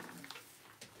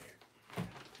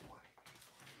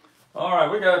 All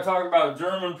right, we got to talk about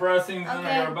German pressings, and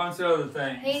I got a bunch of other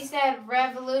things. He said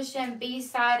Revolution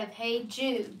B-side of Hey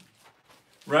Jude.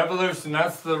 Revolution,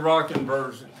 that's the rockin'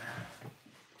 version.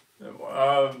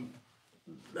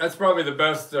 That's probably the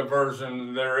best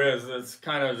version there is. It's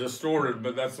kind of distorted,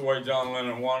 but that's the way John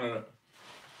Lennon wanted it.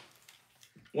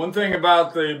 One thing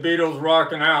about the Beatles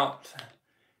rocking out,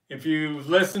 if you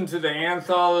listen to the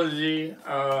anthology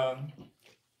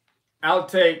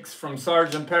outtakes from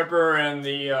Sgt. Pepper and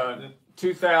the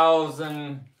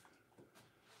 2000,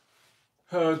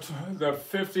 the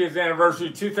 50th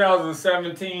anniversary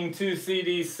 2017 2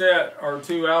 CD set or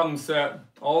 2 album set,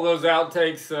 all those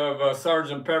outtakes of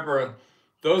Sgt. Pepper,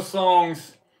 those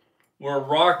songs were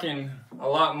rocking a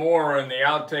lot more in the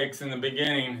outtakes in the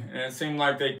beginning, and it seemed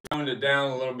like they toned it down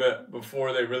a little bit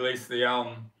before they released the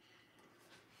album.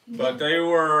 But they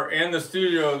were in the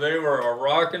studio, they were a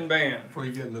rocking band. Before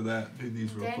you get into that, do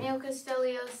these real Daniel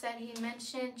Castillo said he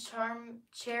mentioned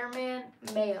Chairman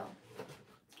Mayo.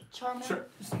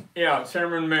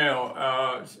 Chairman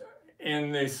Mayo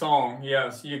in the song.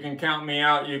 Yes, you can count me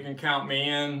out, you can count me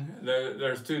in.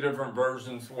 There's 2 different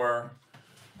versions where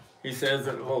he says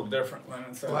it a little different.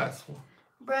 Last one.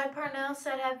 Brad Parnell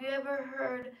said, have you ever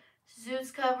heard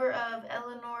Zoot's cover of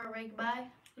Eleanor Rigby?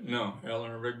 No,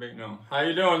 Eleanor Rigby, no. How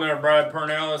you doing there, Brad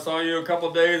Parnell? I saw you a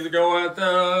couple days ago at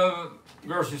the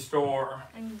grocery store.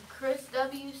 And Chris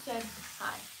W. said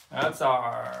hi. That's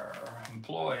our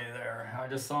employee there. I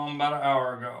just saw him about an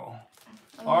hour ago.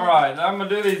 Okay. All right, I'm going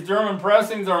to do these German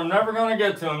pressings, or I'm never going to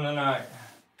get to them tonight.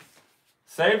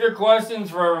 Save your questions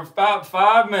for about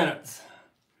 5 minutes.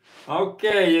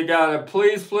 Okay, you got a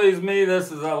Please Please Me.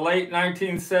 This is a late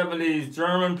 1970s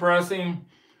German pressing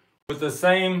with the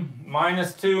same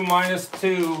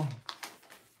 -2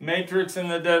 matrix in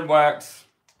the dead wax.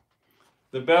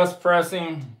 The best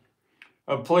pressing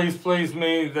of Please Please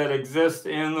Me that exists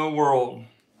in the world.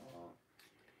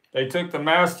 They took the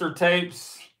master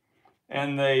tapes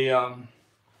and they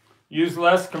used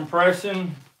less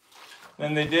compression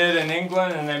than they did in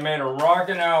England, and they made a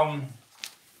rockin' album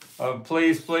of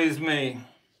Please Please Me.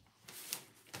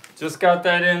 Just got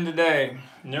that in today,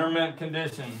 near mint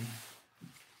condition.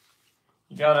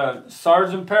 You got a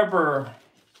Sgt. Pepper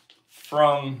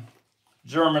from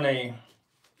Germany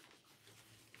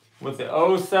with the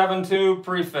 072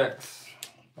 prefix.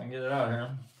 If I can get it out here.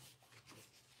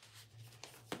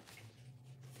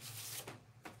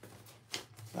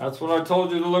 That's what I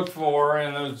told you to look for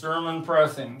in those German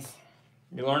pressings.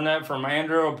 You learned that from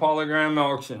Andrew of Polygram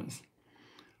Auctions.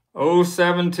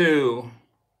 072.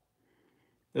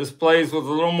 This plays with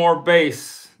a little more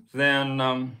bass than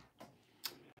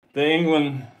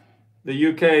the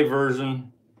UK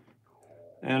version.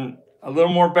 And a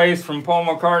little more bass from Paul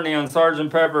McCartney on Sgt.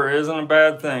 Pepper isn't a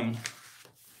bad thing.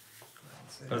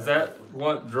 Because that's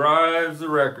what drives the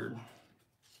record.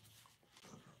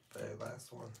 The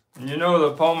last one. And you know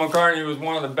that Paul McCartney was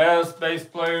one of the best bass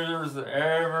players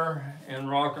ever in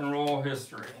rock and roll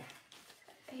history.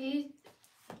 He,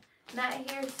 not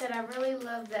here, said, I really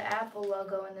love the Apple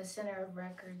logo in the center of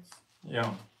records.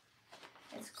 Yeah.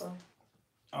 It's cool.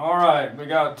 All right, we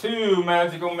got 2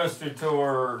 Magical Mystery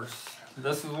Tours.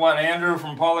 This is what Andrew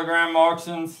from Polygram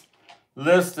Auctions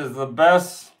lists as the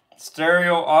best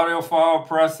stereo audiophile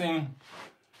pressing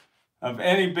of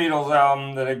any Beatles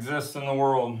album that exists in the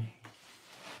world.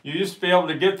 You used to be able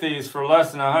to get these for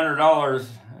less than $100,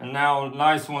 and now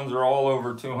nice ones are all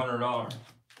over $200. Oh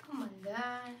my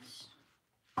gosh.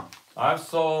 I've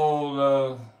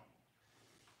sold,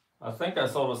 I think I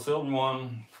sold a sealed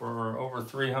one for over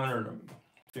 $300 a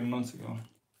few months ago.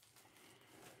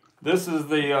 This is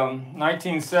the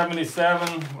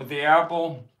 1977 with the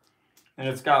Apple, and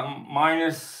it's got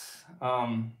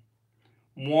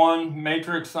 -1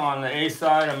 matrix on the A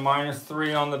side and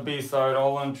 -3 on the B side,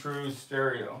 all in true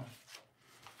stereo.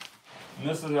 And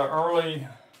this is the early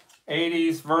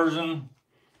 80s version,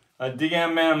 a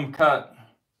DMM cut.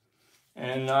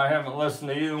 And I haven't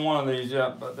listened to either one of these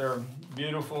yet, but they're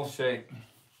beautiful shape.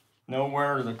 No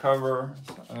wear to the cover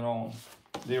at all.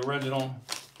 The original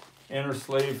inner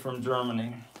sleeve from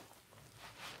Germany.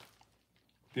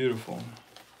 Beautiful.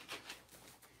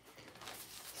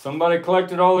 Somebody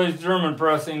collected all these German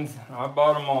pressings. I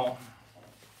bought them all.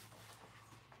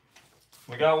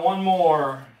 We got one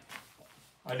more.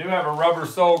 I do have a rubber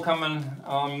sole coming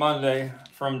on Monday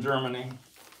from Germany.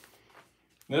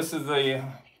 This is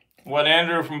what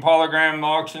Andrew from Polygram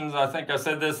Auctions, I think I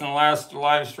said this in the last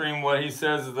live stream, what he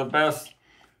says is the best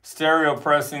stereo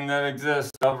pressing that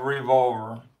exists of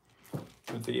Revolver.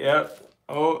 With the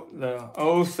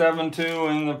 072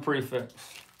 in the prefix.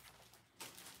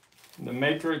 The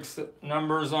matrix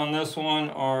numbers on this one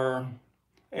are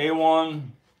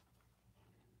A1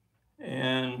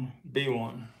 and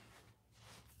B1.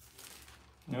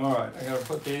 All right, I gotta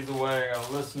put these away. I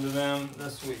gotta listen to them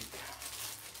this week.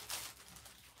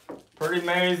 Pretty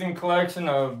amazing collection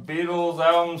of Beatles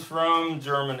albums from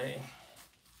Germany.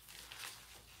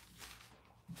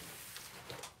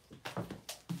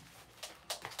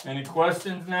 Any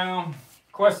questions now?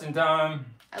 Question time.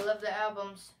 I love the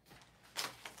albums.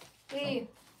 Hey.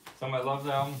 Somebody loves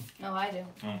the album? No, I do.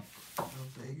 Oh. Oh,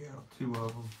 there you go. 2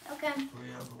 of them. Okay.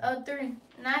 3 of them. Oh, 3.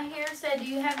 Not here said, do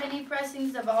you have any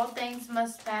pressings of All Things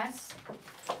Must Pass?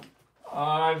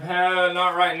 I've had,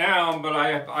 not right now, but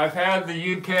I've had the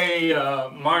UK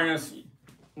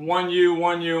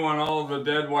 -1U on all the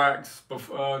dead wax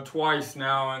twice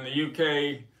now, and the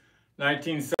UK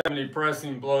 1970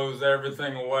 pressing blows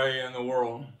everything away in the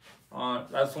world.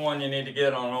 That's the one you need to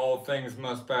get on All Things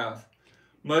Must Pass.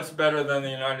 Much better than the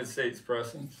United States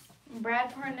pressings.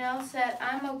 Brad Parnell said,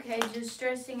 I'm okay, just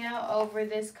stressing out over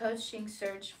this coaching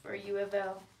search for U of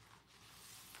L.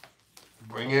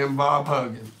 Bring in Bob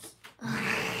Huggins.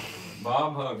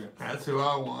 Bob Huggins. That's who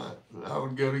I want. I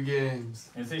would go to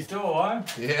games. Is he still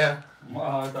alive? Yeah.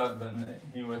 Well, I thought that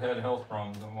he would have had health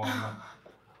problems and whatnot.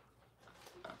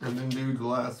 And then do the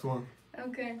last one.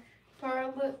 Okay.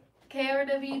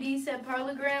 KRWD said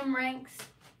Parlogram ranks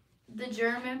the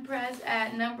German press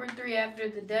at number 3 after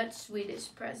the Dutch Swedish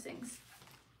pressings.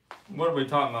 What are we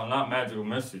talking about? Not Magical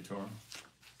Mystery Tour.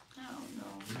 I don't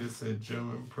know. You just said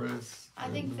German press. I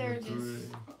think they're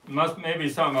just... Maybe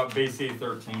he's talking about BC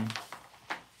 13.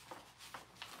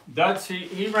 Dutch,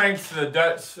 he ranks the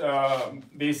Dutch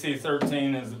BC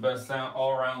 13 as the best sound,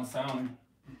 all-around sounding.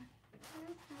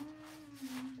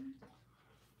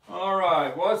 All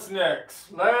right, what's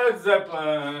next? Led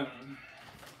Zeppelin.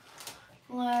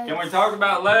 Can we talk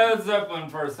about Led Zeppelin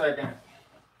for a second?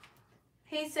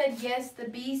 He said yes, the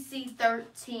BC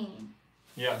 13.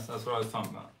 Yes, that's what I was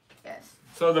talking about. Yes.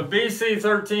 So the BC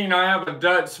 13, I have a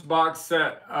Dutch box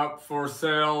set up for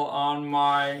sale on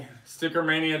my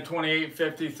STICKERMANIA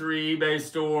 2853 eBay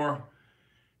store.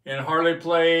 In hardly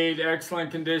played,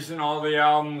 excellent condition, all the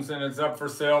albums, and it's up for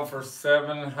sale for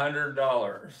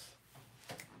 $700.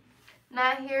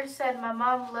 Not here said my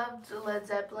mom loved Led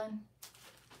Zeppelin.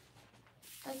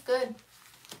 That's good.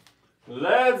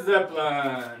 Led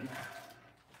Zeppelin.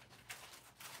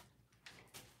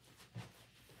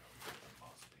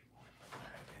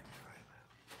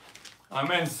 I'm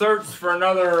in search for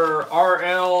another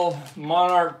RL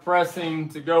Monarch pressing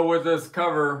to go with this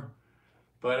cover,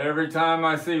 but every time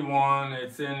I see one,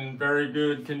 it's in very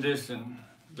good condition.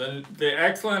 The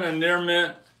excellent and near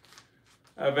mint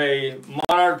of a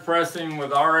Monarch pressing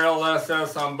with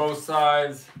RLSS on both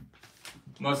sides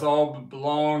must all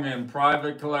belong in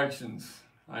private collections.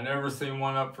 I never see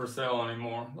one up for sale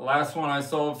anymore. The last one I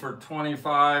sold for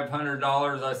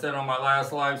 $2,500, I said on my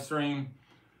last live stream.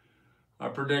 I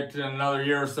predicted in another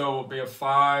year or so will be a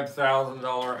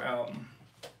 $5,000 album.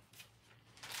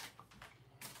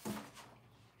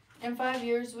 In 5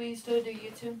 years, will you still do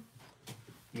YouTube?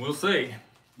 We'll see.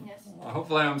 Yes.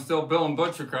 Hopefully I'm still building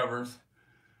butcher covers.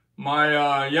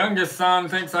 My youngest son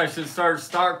thinks I should start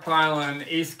stockpiling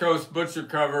East Coast butcher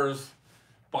covers,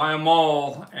 buy them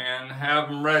all, and have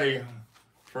them ready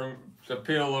to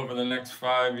peel over the next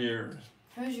 5 years.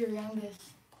 Who's your youngest?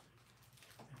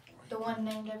 The one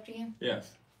named after you?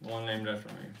 Yes, the one named after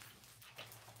me.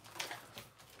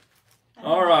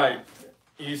 All right.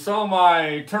 You saw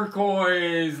my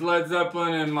turquoise Led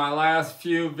Zeppelin in my last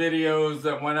few videos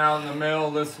that went out in the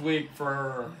mail this week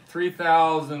for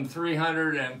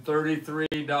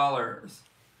 $3,333.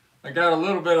 I got a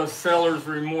little bit of seller's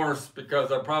remorse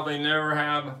because I probably never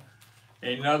have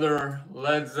another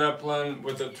Led Zeppelin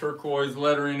with the turquoise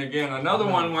lettering again. Another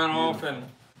one went off in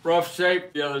rough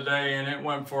shape the other day and it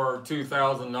went for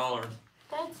 $2,000.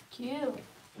 That's cute.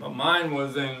 But mine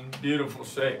was in beautiful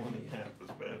shape.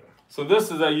 So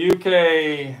this is a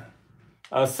UK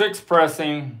 6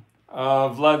 pressing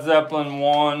of Led Zeppelin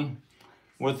 1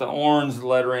 with the orange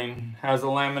lettering. Has a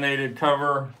laminated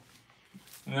cover.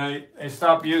 And they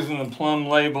stopped using the plum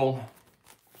label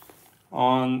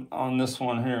on this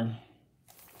one here.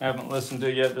 Haven't listened to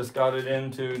it yet, just got it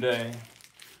in today.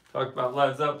 Talked about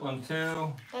Led Zeppelin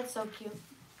 2. That's so cute.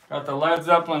 Got the Led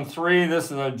Zeppelin 3. This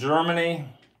is a Germany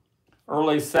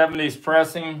early 70s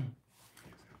pressing.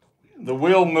 The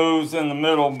wheel moves in the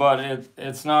middle, but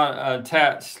it's not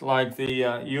attached like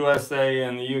the USA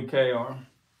and the UK are.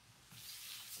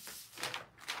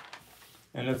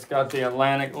 And it's got the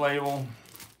Atlantic label.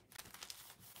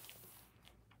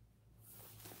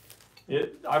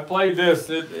 I played this.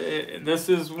 This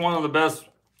is one of the best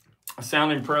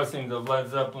sounding pressings of Led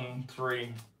Zeppelin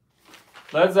 3.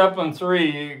 Led Zeppelin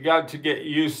 3, you got to get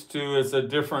used to. It's a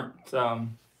different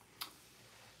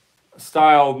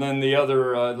style than the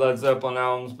other Led Zeppelin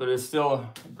albums, but it's still a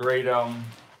great album.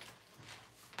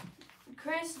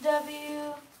 Chris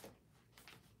W.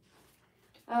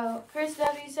 Chris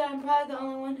W. said, I'm probably the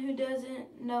only one who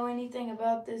doesn't know anything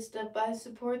about this stuff, but I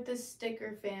support this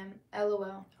sticker fam.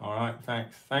 LOL. All right,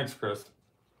 thanks. Thanks, Chris.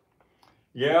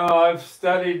 Yeah, I've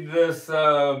studied this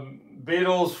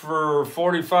Beatles for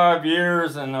 45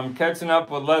 years, and I'm catching up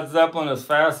with Led Zeppelin as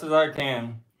fast as I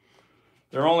can.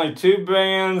 There are only 2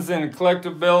 bands in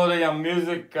collectability on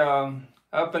music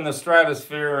up in the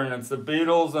stratosphere, and it's the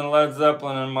Beatles and Led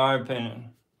Zeppelin, in my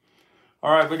opinion.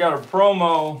 All right, we got a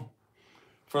promo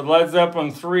for the Led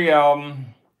Zeppelin 3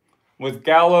 album with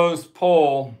Gallows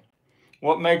Pole.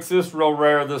 What makes this real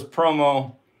rare, this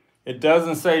promo, it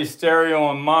doesn't say stereo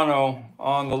and mono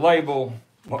on the label.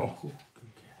 Whoa,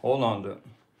 hold on to it.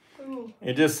 Ooh.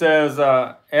 It just says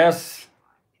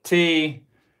ST.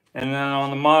 And then on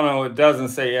the mono, it doesn't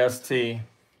say ST.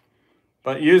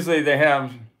 But usually they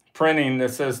have printing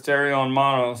that says stereo and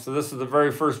mono. So this is the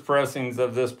very first pressings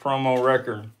of this promo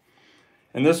record.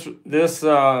 And this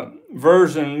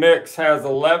version mix has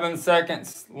 11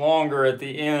 seconds longer at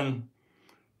the end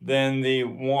than the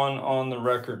one on the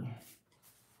record.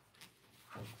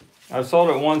 I've sold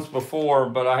it once before,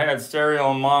 but I had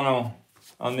stereo and mono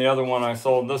on the other one I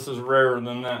sold. This is rarer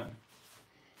than that.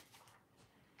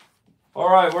 All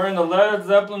right, we're in the Led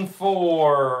Zeppelin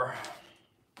 4.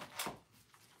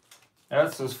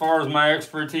 That's as far as my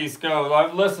expertise goes.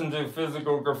 I've listened to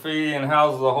Physical Graffiti and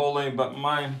House of the Holy, but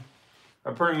I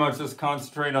pretty much just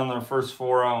concentrate on their first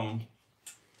 4 albums.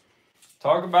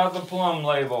 Talk about the plum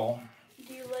label.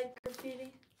 Do you like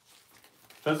graffiti?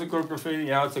 Physical Graffiti,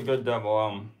 yeah, it's a good double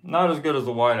album. Not as good as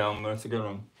the White Album, but it's a good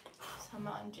one.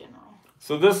 Somehow in general.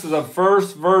 So this is a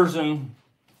first version,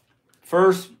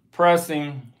 first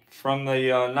pressing from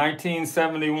the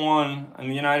 1971 in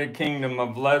the United Kingdom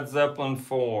of Led Zeppelin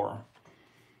 4.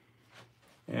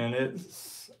 And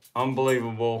it's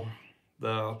unbelievable.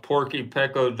 The Porky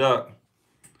Pecco Duck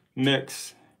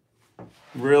mix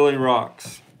really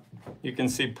rocks. You can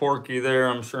see Porky there.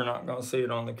 I'm sure not going to see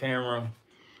it on the camera.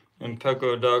 And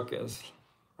Pecco Duck is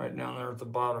right down there at the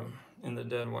bottom in the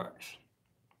dead wax.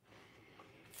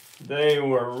 They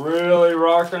were really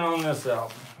rocking on this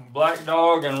album. Black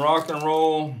Dog and Rock and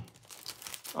Roll,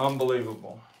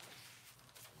 unbelievable.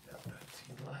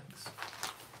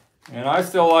 And I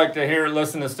still like to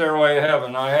listen to Stairway to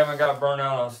Heaven. I haven't got burnt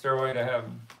out on Stairway to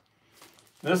Heaven.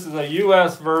 This is a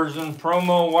US version,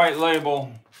 promo white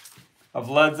label of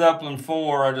Led Zeppelin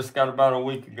 4 I just got about a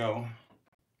week ago.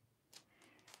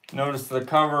 Notice the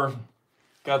cover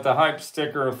got the hype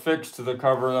sticker affixed to the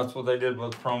cover. That's what they did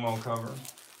with promo cover.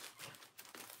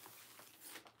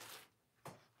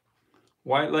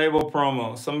 White label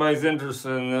promo. Somebody's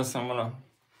interested in this. I'm going to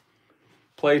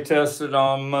play test it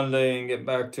on Monday and get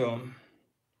back to him.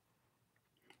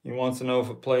 He wants to know if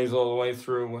it plays all the way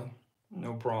through with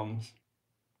no problems.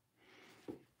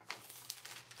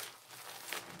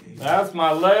 That's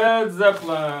my Led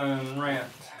Zeppelin rant.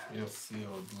 You'll see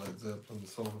old Led Zeppelin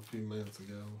sold a few minutes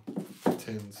ago.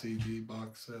 10 CD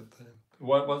box set thing.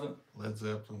 What was it? Led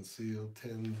Zeppelin sealed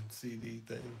 10 CD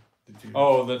thing. Did you?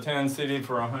 Oh, the 10 CD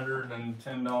for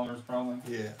 $110 probably.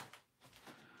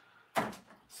 Yeah.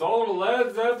 Sold a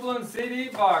Led Zeppelin CD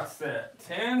box set.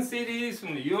 10 CDs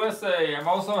from the USA. I've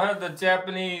also had the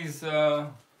Japanese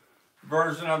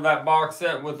version of that box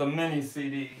set with the mini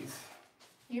CDs.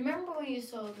 You remember when you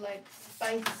sold like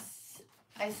Spice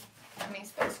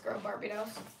Girl Barbie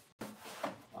dolls?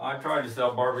 I tried to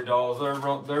sell Barbie dolls.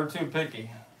 They're too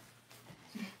picky.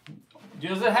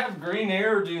 Does it have green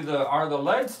air? Are the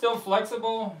legs still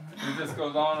flexible? It just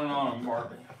goes on and on,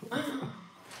 Barbie.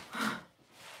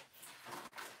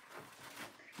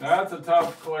 That's a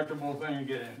tough collectible thing to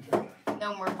get into.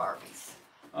 No more Barbies.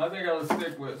 I think I'll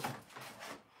stick with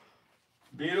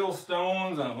Beatles,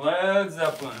 Stones, and Led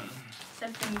Zeppelin.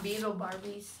 Except in Beatle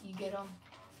Barbies, you get them.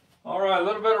 All right, a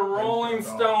little bit of Rolling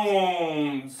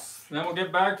Stones. Then we'll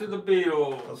get back to the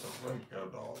Beatles. Those are Lego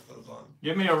dolls. Those on.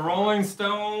 Give me a Rolling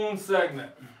Stone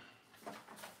segment.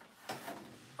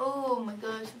 Oh my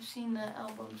gosh, I've seen that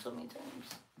album so many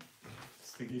times.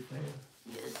 Sticky fan.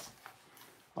 Yes.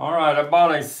 All right, I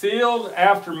bought a sealed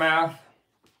Aftermath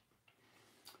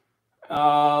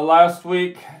last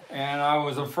week, and I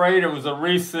was afraid it was a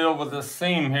reseal with a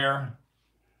seam here.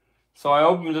 So I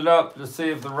opened it up to see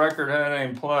if the record had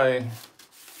any play,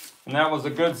 and that was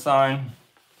a good sign.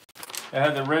 It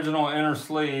had the original inner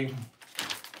sleeve,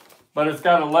 but it's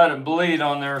got to Let It Bleed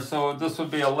on there, so this would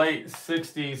be a late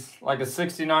 60s, like a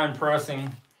 69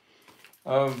 pressing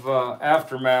of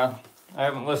Aftermath. I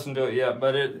haven't listened to it yet,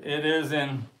 but it is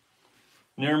in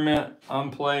near mint,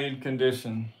 unplayed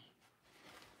condition.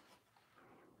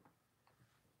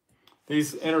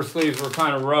 These inner sleeves were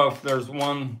kind of rough. There's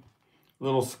one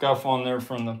little scuff on there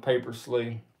from the paper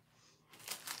sleeve.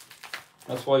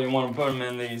 That's why you want to put them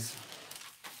in these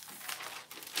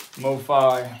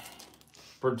MoFi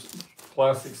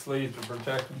plastic sleeves to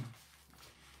protect them.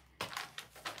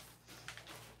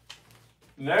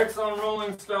 Next on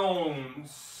Rolling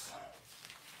Stones,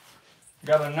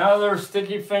 got another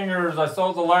Sticky Fingers. I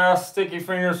sold the last Sticky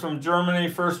Fingers from Germany,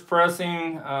 first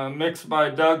pressing, mixed by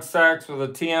Doug Sachs with a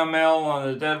TML on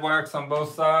the dead wax on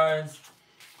both sides.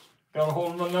 Got a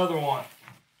hold of another one.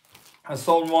 I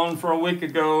sold one for a week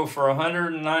ago for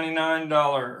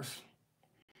 $199.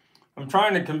 I'm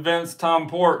trying to convince Tom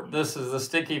Port this is the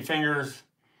Sticky Fingers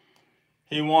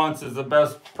he wants is the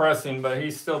best pressing, but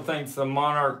he still thinks the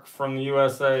Monarch from the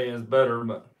USA is better,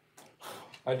 but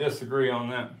I disagree on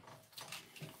that.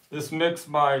 This mix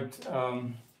by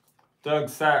Doug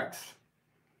Sachs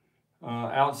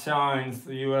outshines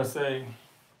the USA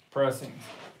pressing.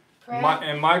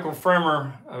 And Michael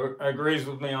Fremer agrees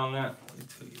with me on that.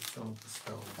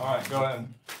 All right, go ahead.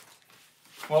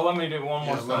 Well, let me do one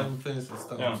more let him finish the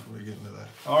Stones before we get into that.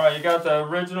 All right, you got the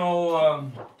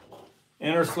original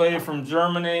inner sleeve from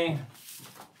Germany,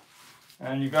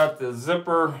 and you got the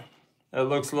zipper that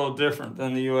looks a little different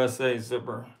than the USA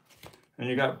zipper. And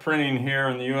you got printing here,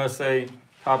 and the USA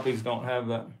copies don't have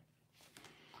that.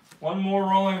 One more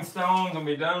Rolling Stones, and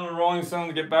be done with Rolling Stones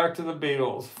to get back to the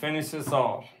Beatles. Finish this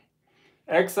off.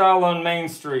 Exile on Main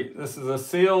Street. This is a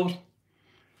sealed.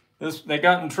 They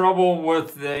got in trouble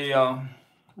with the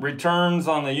returns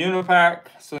on the Unipack,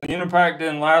 so the Unipack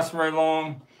didn't last very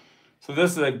long. So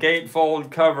this is a gatefold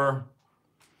cover,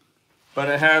 but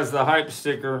it has the hype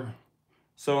sticker.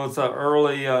 So it's an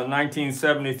early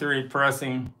 1973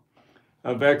 pressing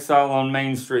of Exile on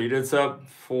Main Street. It's up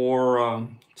for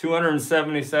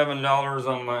 $277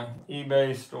 on my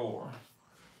eBay store.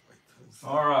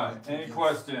 All right, any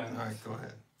questions? All right, go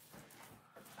ahead.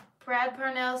 Brad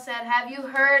Parnell said, have you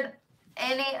heard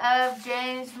any of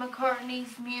James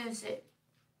McCartney's music?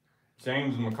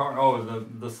 James McCartney, oh,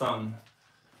 the son.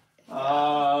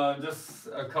 Just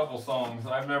a couple songs.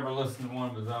 I've never listened to one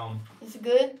of his own. Is it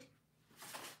good?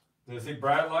 Does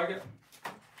Brad like it?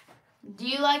 Do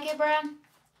you like it, Brad?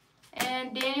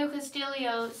 And Daniel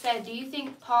Castillo said, do you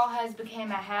think Paul has become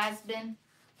a has-been?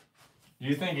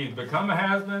 You think he's become a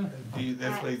has-been?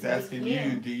 That's what he's asking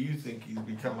you. Do you think he's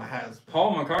become a has-been?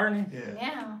 Paul McCartney?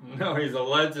 Yeah. No, he's a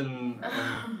legend.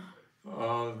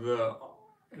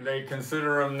 They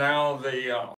consider him now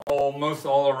the most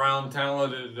all-around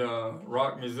talented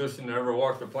rock musician to ever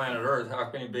walk the planet Earth. How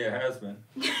can he be a has-been?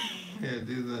 Yeah,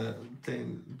 do the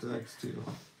thing next to.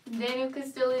 Daniel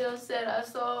Castillo said, I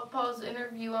saw Paul's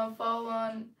interview on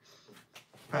Fallon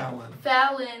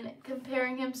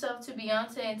comparing himself to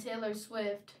Beyonce and Taylor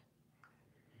Swift.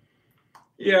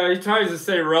 Yeah, he tries to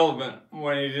stay relevant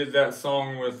when he did that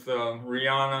song with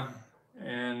Rihanna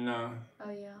and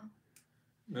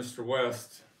Mr.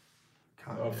 West,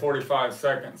 45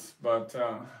 Seconds. But that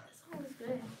song was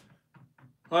good.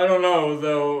 I don't know,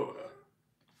 though.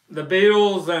 The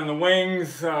Beatles and the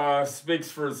Wings speaks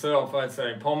for itself, I'd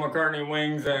say. Paul McCartney,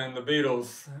 Wings, and the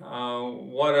Beatles.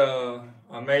 What a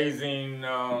amazing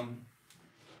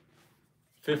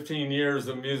 15 years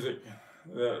of music.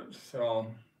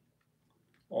 He'll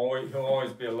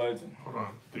always be a legend. Hold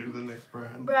on, do the next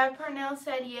Brad. Brad Parnell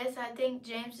said, yes, I think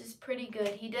James is pretty good.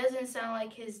 He doesn't sound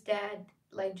like his dad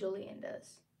like Julian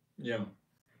does. Yeah.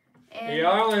 And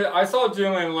Yeah, I saw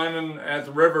Julian Lennon at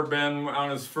the River Bend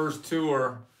on his first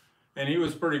tour, and he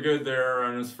was pretty good there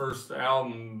on his first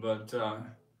album, but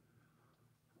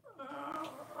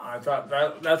I thought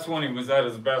that's when he was at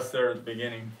his best there at the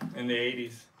beginning, in the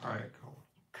 80s. All right, cool.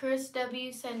 Chris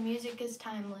W. said, music is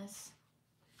timeless.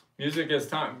 Music is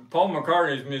time. Paul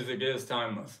McCartney's music is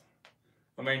timeless.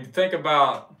 I mean, think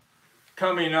about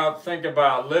Coming Up, think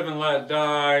about Live and Let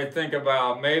Die, think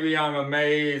about Maybe I'm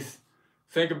Amazed,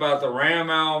 think about the Ram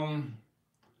album.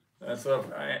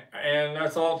 And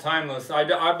that's all timeless. I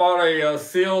bought a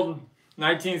sealed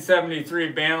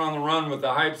 1973 Band on the Run with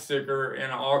the hype sticker in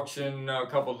an auction a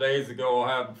couple days ago.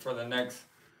 I'll have for the next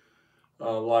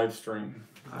live stream.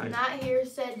 Not Here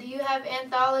said, do you have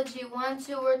Anthology 1,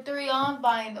 2, or 3 on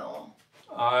vinyl?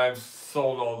 I've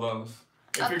sold all those.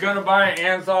 If you're going to buy an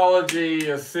anthology,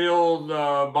 a sealed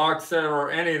box set,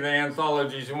 or any of the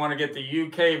anthologies, you want to get the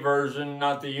UK version,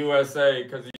 not the USA,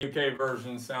 because the UK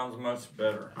version sounds much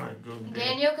better. All right, go.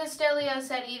 Daniel Castillo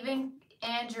said, even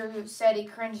Andrew said he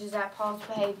cringes at Paul's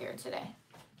behavior today.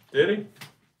 Did he?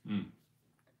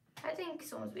 I think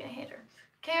someone's being a hater.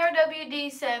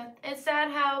 KRWD said, it's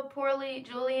sad how poorly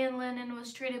Julian Lennon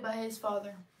was treated by his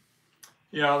father.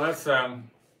 Yeah, that's sad.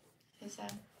 It's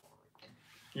sad.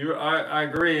 I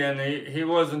agree, and he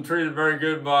wasn't treated very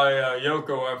good by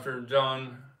Yoko after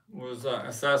John was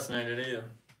assassinated either.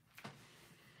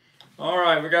 All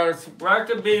right, we got back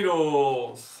to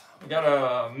Beatles. We got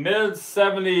a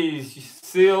mid-70s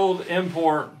sealed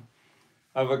import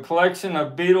of a collection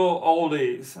of Beatle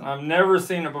oldies, and I've never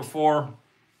seen it before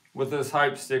with this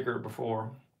hype sticker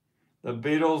before. The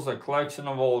Beatles, a collection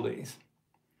of oldies.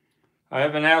 I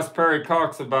haven't asked Perry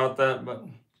Cox about that, but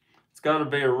it's got to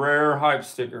be a rare hype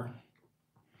sticker.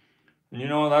 And you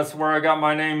know, that's where I got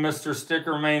my name, Mr.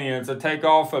 STICKERMANIA. It's a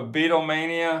takeoff of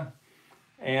Beatlemania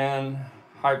and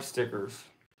hype stickers.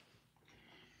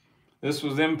 This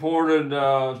was imported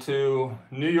to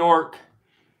New York,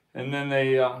 and then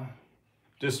they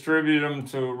distributed them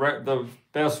to the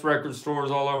best record stores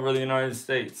all over the United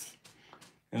States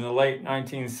in the late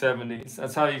 1970s.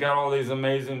 That's how you got all these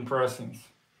amazing pressings.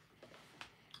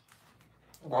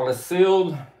 Well, a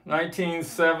sealed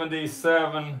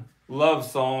 1977 love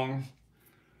song.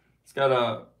 It's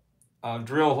got a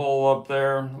drill hole up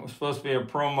there. It was supposed to be a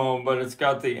promo, but it's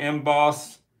got the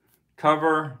embossed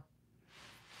cover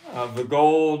of the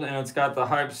gold, and it's got the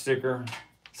hype sticker. It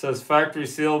says factory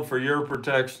sealed for your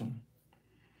protection.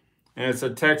 And it's a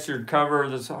textured cover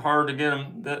that's hard to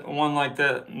get one like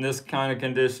that in this kind of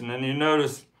condition. And you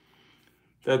notice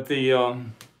that the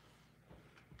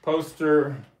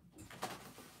poster,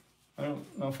 I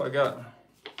don't know if I got,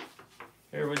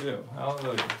 here we do,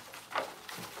 hallelujah.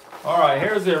 All right,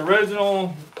 here's the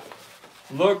original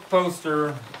look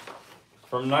poster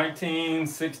from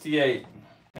 1968.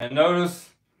 And notice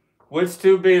which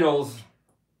two Beatles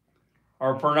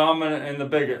are predominant and the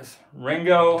biggest,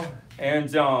 Ringo and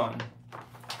John.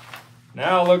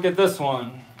 Now look at this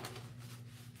one.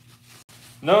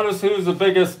 Notice who's the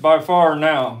biggest by far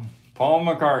now, Paul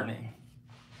McCartney.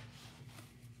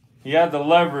 He had the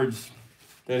leverage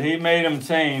that he made him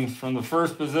change from the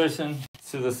first position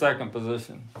to the second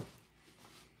position.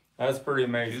 That's pretty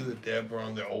amazing. Do the Deborah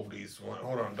on the oldies one.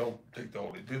 Hold on, don't take the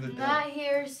oldies. Do the Deborah. Not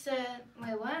Here said,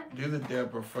 wait, what? Do the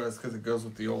Deborah first because it goes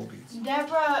with the oldies.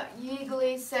 Deborah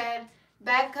Yeagley said,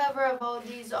 back cover of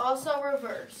oldies also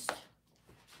reversed.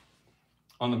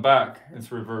 On the back,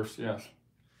 it's reversed, yes.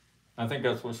 I think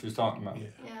that's what she's talking about. Yeah.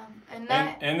 Yeah, and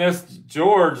that. And this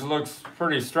George looks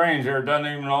pretty strange here. It doesn't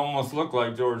even almost look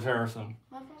like George Harrison.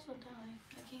 My phone's so tiny.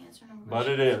 I can't answer no But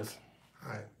it is.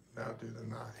 Alright, now do the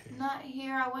knot here. Not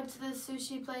here. I went to the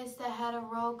sushi place that had a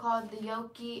roll called the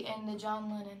Yoki and the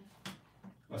John Lennon.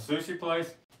 A sushi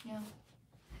place? Yeah.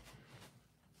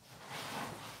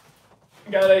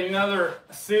 Got another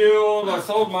sealed. I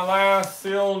sold my last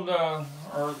sealed or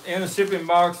in the shipping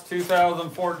box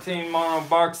 2014 mono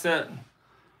box set.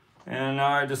 And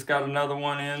I just got another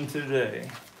one in today.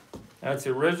 That's the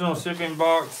original shipping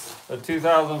box. The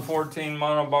 2014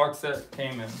 mono box set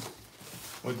came in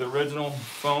with the original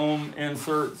foam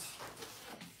inserts.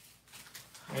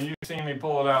 And you've seen me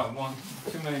pull it out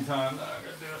too many times. I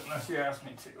gotta do it unless you ask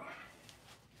me to.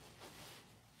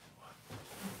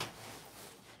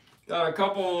 Got a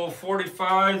couple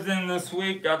 45s in this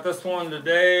week. Got this one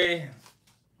today.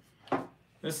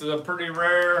 This is a pretty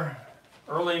rare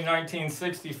early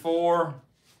 1964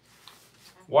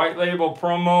 white label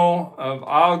promo of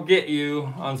I'll Get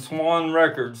You on Swan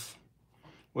Records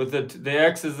with the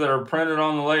X's that are printed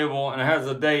on the label, and it has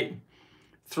a date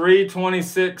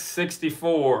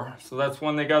 3/26/64. So that's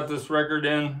when they got this record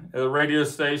in at the radio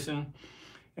station.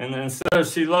 And then instead of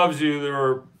She Loves You, they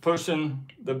were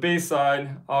pushing the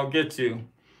B-side, I'll Get You.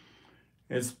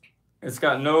 It's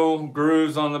got no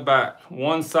grooves on the back.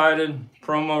 One-sided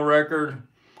promo record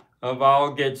of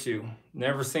I'll Get You.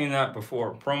 Never seen that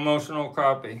before. Promotional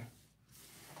copy.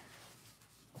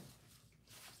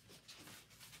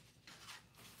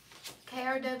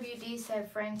 KRWD said,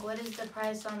 Frank, what is the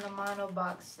price on the mono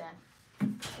box set?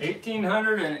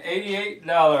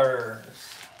 $1,888.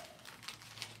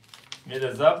 It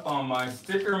is up on my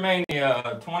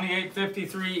STICKERMANIA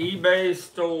 2853 eBay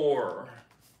store.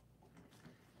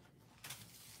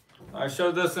 I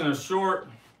showed this in a short.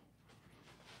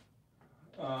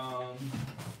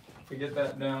 If we get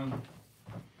that down,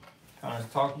 kind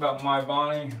of talk about my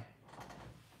Bonnie.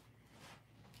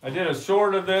 I did a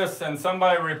short of this, and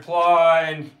somebody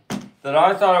replied that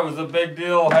I thought it was a big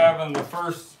deal having the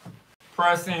first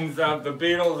pressings of the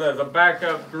Beatles as a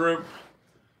backup group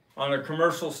on a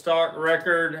commercial stock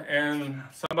record, and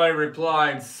somebody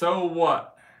replied, so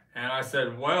what? And I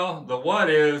said, well, the what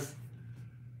is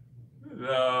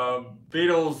the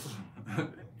Beatles,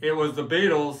 it was the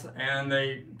Beatles, and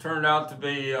they turned out to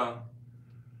be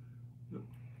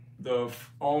the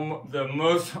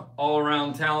most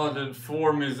all-around talented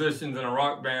 4 musicians in a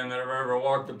rock band that have ever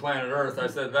walked the planet Earth. I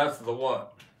said, that's the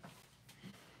what.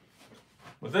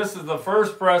 But this is the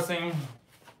first pressing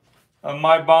of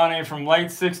My Bonnie from late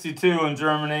 '62 in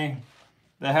Germany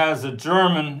that has a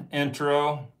German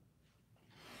intro.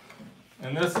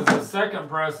 And this is the second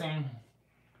pressing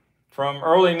from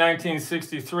early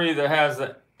 1963 that has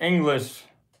an English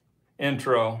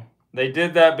intro. They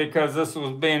did that because this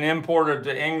was being imported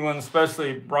to England,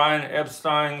 especially Brian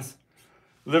Epstein's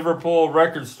Liverpool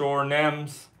record store,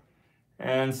 NEMS.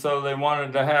 And so they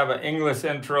wanted to have an English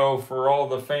intro for all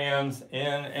the fans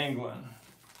in England.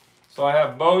 So I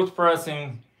have both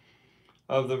pressings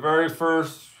of the very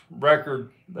first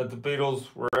record that the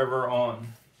Beatles were ever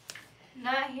on.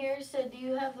 Not here said, do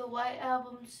you have the White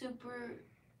Album Super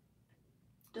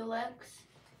Deluxe?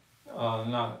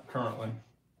 Not currently.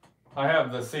 I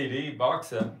have the CD box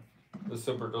set, the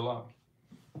Super Deluxe.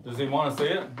 Does he want to see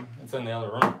it? It's in the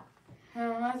other room.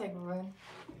 I think we would.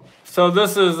 So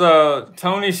this is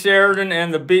Tony Sheridan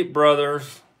and the Beat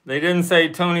Brothers. They didn't say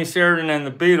Tony Sheridan and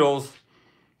the Beatles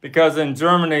because in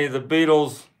Germany the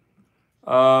Beatles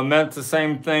meant the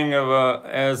same thing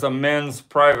as a men's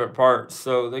private part,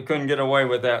 so they couldn't get away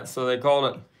with that. So they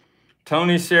called it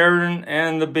Tony Sheridan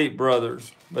and the Beat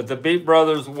Brothers. But the Beat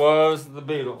Brothers was the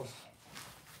Beatles.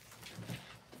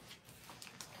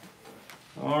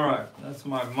 All right, that's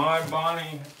my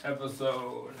Bonnie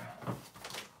episode.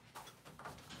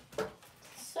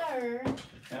 Sir.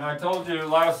 And I told you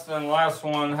last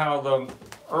one how the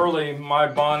early My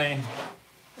Bonnie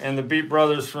and the Beat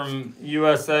Brothers from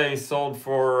USA sold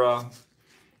for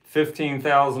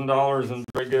 $15,000 in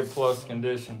very good plus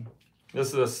condition. This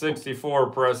is a '64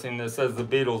 pressing that says the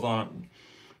Beatles on it.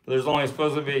 There's only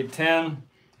supposed to be 10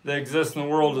 that exist in the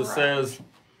world that says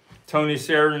Tony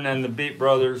Sheridan and the Beat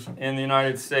Brothers in the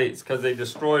United States, because they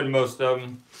destroyed most of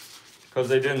them because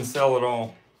they didn't sell at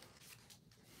all.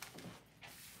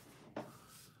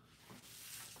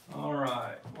 All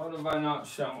right, what have I not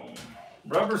shown?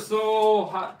 Rubber Soul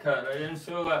Hot Cut. I didn't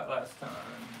show that last time.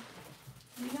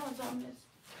 You know what's on this?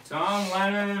 John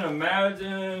Lennon,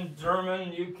 Imagine,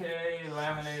 German, UK,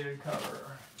 laminated cover.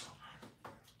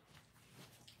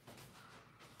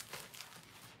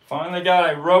 Finally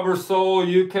got a rubber sole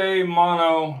UK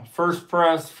mono first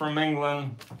press from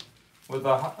England with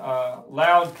a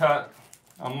loud cut,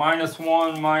 a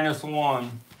 -1,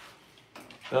 -1.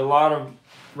 A lot of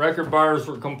record buyers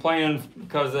were complaining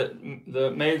because it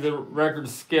made the record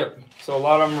skip. So a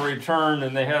lot of them returned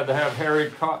and they had to have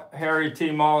Harry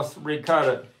T. Moss recut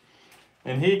it.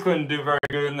 And he couldn't do very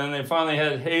good. And then they finally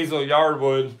had Hazel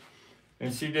Yardwood,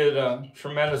 and she did a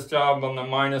tremendous job on the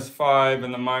 -5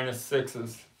 and the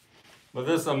 -6s. But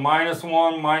this is a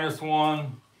 -1,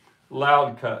 -1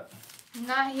 loud cut.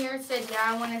 Not here said, yeah,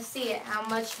 I want to see it. How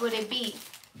much would it be?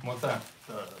 What's that?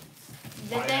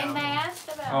 The thing they asked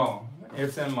about. Oh,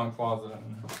 it's in my closet.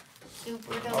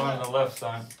 Super On the left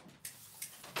side.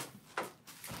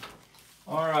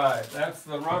 All right, that's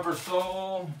the rubber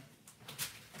sole.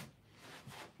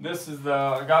 This is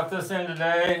I got this in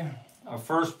today. A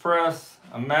first press,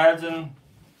 Imagine,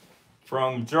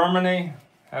 from Germany.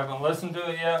 Haven't listened to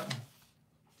it yet.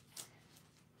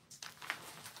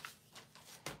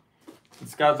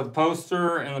 It's got the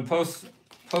poster and the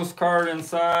postcard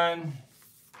inside.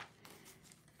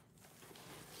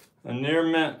 A near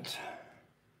mint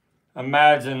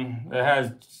Imagine that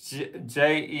has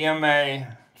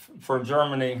JEMA for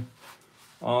Germany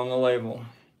on the label.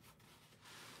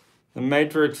 The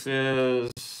matrix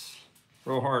is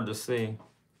real hard to see.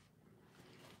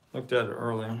 Looked at it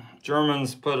earlier.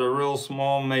 Germans put a real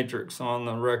small matrix on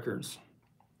the records.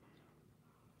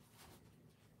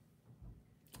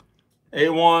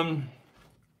 A1,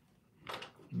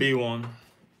 B1.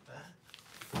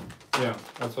 Yeah,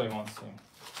 that's what he wants to see.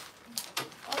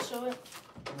 I'll show it.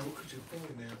 Look at your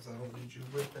fingernails. I don't need you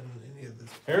ripping any of this.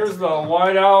 Here's the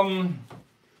White Album.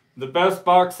 The best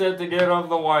box set to get of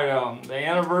the White Album. The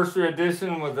anniversary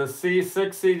edition with the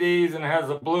 6 CDs and has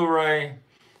a Blu-ray.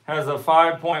 Has a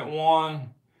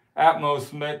 5.1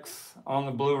 Atmos mix on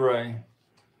the Blu-ray.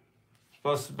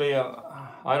 Supposed to be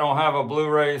I don't have a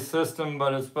Blu-ray system,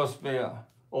 but it's supposed to be a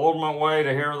ultimate way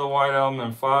to hear the White Album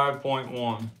in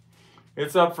 5.1.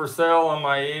 It's up for sale on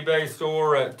my eBay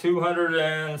store at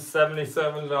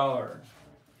 $277.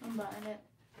 I'm buying it.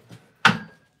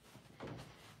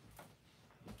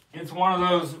 It's one of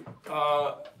those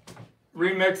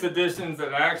remix editions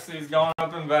that actually has gone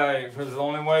up in value because it's the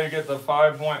only way to get the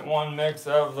 5.1 mix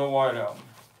of the White Album.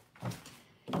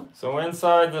 So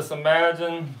inside this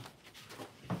Imagine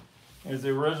is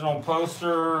the original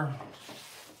poster.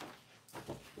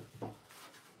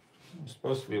 It's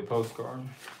supposed to be a postcard.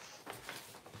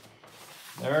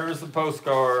 There's the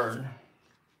postcard.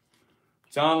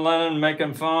 John Lennon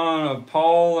making fun of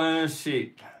Paul and his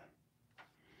sheep.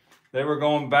 They were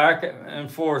going back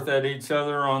and forth at each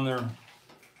other on their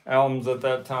albums at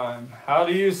that time. How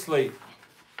do you sleep?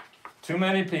 Too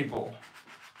many people.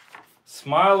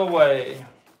 Smile away.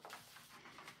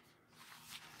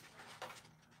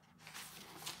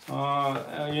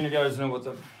 You guys know what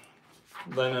the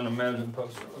Lennon Imagine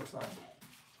poster looks like.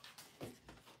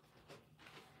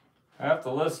 I have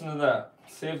to listen to that.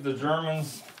 See if the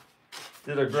Germans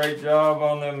did a great job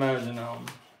on the Imagine album.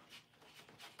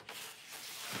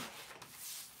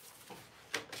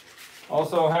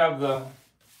 Also have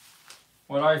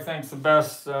what I think is the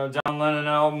best John Lennon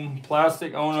album,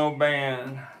 Plastic Ono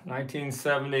Band,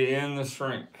 1970, In the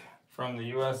Shrink, from the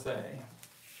USA.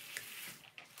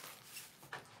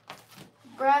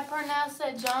 Brad Purnell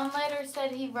said John later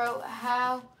said he wrote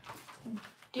How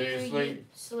Do You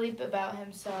Sleep about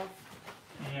himself.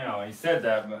 You know, he said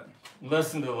that, but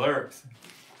listen to the lyrics.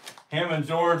 Him and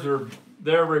George are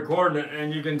there recording it,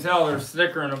 and you can tell they're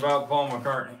snickering about Paul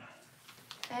McCartney.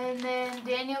 And then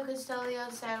Daniel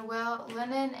Costello said, well,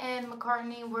 Lennon and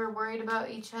McCartney were worried about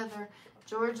each other.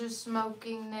 George is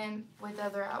smoking them with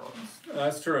other albums.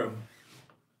 That's true.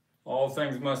 All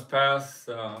things must pass.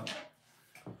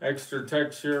 Extra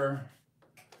texture.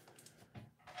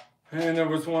 And there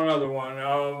was one other one.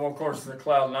 Well, of course, the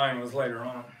Cloud 9 was later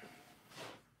on.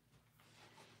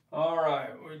 All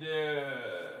right, we did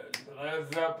Led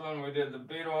Zeppelin, we did the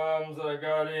Beatles albums that I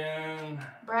got in.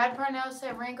 Brad Purnell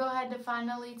said Ringo had to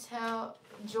finally tell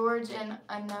George and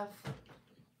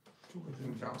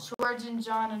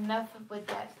John enough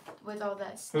with all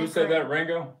that snickering. Who said that,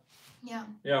 Ringo? Yeah.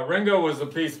 Yeah, Ringo was a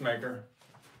peacemaker.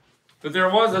 But there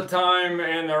was a time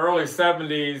in the early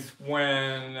 70s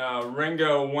when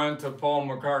Ringo went to Paul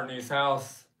McCartney's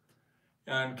house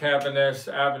on Cavendish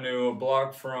Avenue, a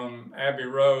block from Abbey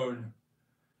Road,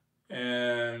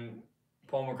 and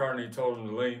Paul McCartney told him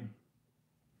to leave.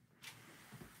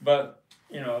 But,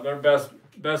 you know, they're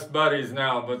best buddies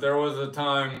now, but there was a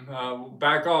time,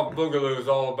 Back Off Boogaloo is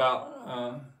all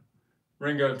about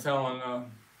Ringo telling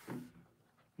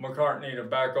McCartney to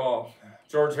back off.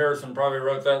 George Harrison probably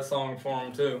wrote that song for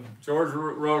him too. George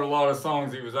wrote a lot of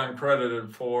songs he was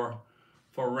uncredited for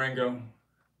Ringo.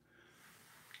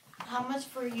 How much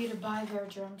for you to buy their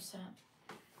drum set?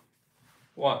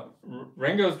 What?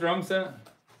 Ringo's drum set?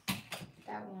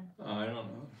 That one. I don't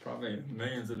know. Probably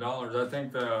millions of dollars. I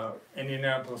think the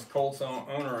Indianapolis Colts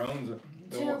owner owns it.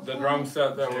 The drum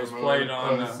set that was played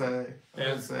on. Ursay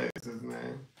is his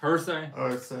name. Ursay?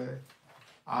 Ursay.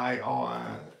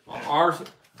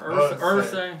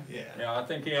 Ursay? Yeah, I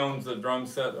think he owns the drum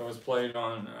set that was played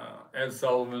on Ed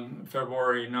Sullivan,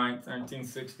 February 9th,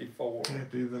 1964.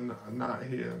 Can't do the not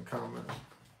here comment.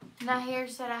 Not here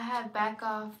said I have back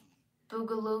off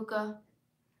Boogaloo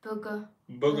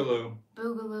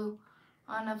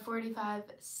on a 45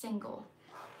 single.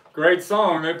 Great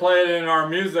song. They play it in our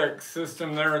music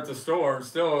system there at the store. It's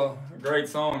still a great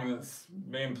song that's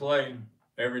being played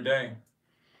every day.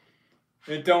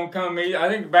 It don't come easy. I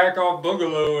think Back Off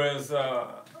Boogaloo is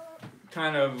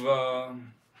kind of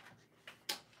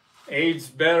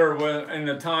aged better in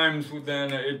the times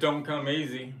than It Don't Come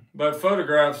Easy. But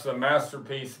Photograph's a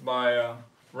masterpiece by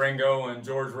Ringo, and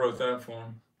George wrote that for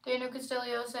him. Daniel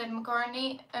Castillo said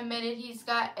McCartney admitted he's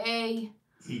got a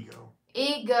ego.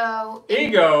 He's got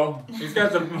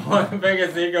one of the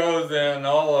biggest egos in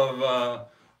all of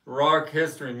rock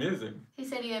history music. He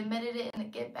said he admitted it in the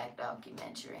Get Back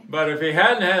documentary. But if he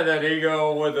hadn't had that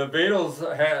ego, would the Beatles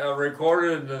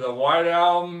recorded the White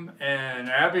Album and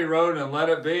Abbey Road and Let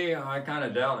It Be? I kind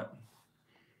of doubt it.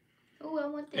 Ooh, I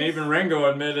want this. And even Ringo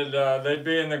admitted they'd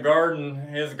be in the garden,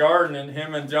 his garden, and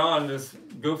him and John just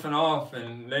goofing off.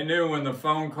 And they knew when the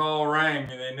phone call rang,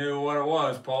 and they knew what it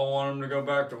was. Paul wanted them to go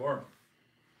back to work.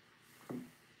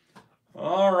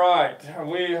 All right,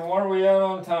 what are we at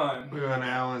on time? We're an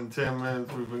hour and 10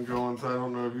 minutes. We've been going, so I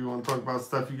don't know if you want to talk about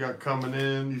stuff you got coming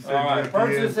in. You said all right,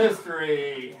 purchase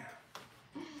history.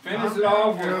 Finish it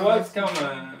off with what's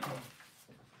coming.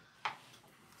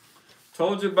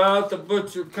 Told you about the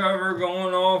butcher cover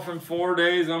going off in 4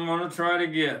 days. I'm going to try to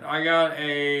get. I got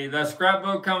that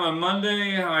scrapbook coming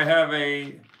Monday. I have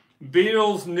a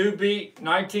Beatles New Beat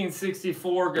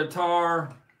 1964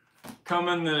 guitar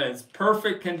coming that is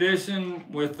perfect condition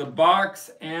with the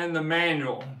box and the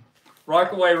manual.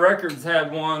 Rockaway Records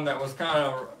had one that was kind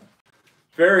of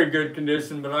very good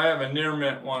condition, but I have a near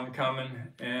mint one coming,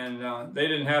 and they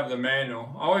didn't have the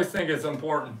manual. I always think it's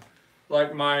important.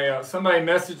 Like somebody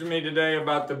messaged me today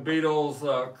about the Beatles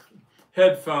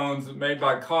headphones made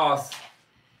by Koss.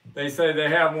 They say they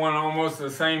have one almost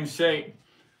the same shape,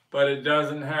 but it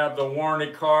doesn't have the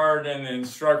warranty card and the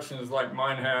instructions like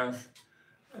mine has.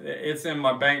 It's in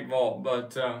my bank vault,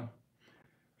 but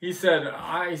I said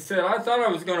I thought I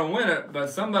was going to win it, but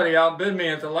somebody outbid me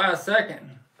at the last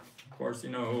second. Of course, you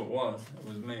know who it was. It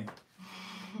was me.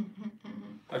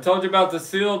 I told you about the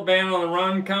Sealed Band on the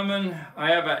Run coming. I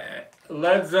have a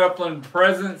Led Zeppelin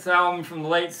Presence album from the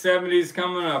late 70s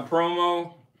coming, a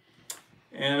promo.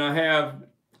 And I have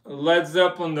Led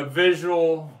Zeppelin, the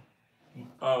visual,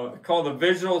 called The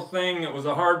Visual Thing. It was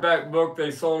a hardback book they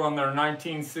sold on their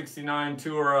 1969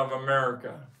 tour of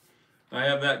America. I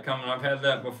have that coming. I've had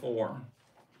that before.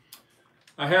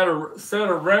 I had a set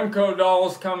of Remco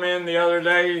dolls come in the other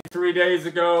day, 3 days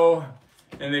ago,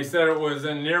 and they said it was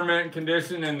in near mint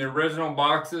condition in the original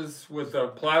boxes with the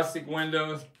plastic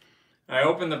windows. I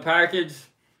opened the package,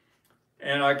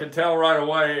 and I could tell right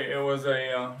away it was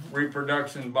a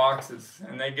reproduction boxes,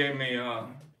 and they gave me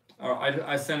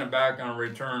I sent it back on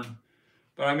return.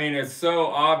 But I mean, it's so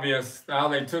obvious how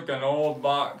they took an old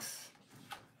box,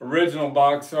 original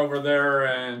box over there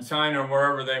in China,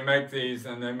 wherever they make these,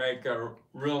 and they make a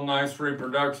real nice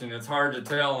reproduction. It's hard to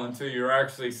tell until you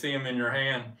actually see them in your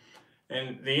hand.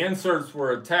 And the inserts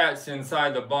were attached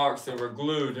inside the box. They were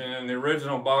glued, and in the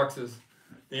original boxes,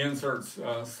 the inserts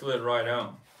slid right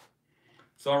out.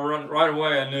 So right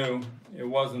away I knew it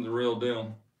wasn't the real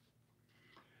deal.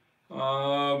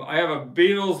 I have a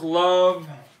Beatles Love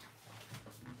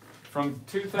from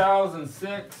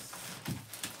 2006.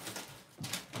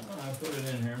 I put it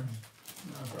in here.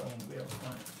 I probably won't be able to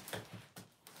find it.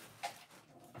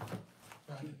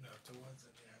 I didn't know if there was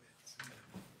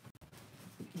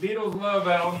any. Beatles Love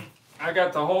album. I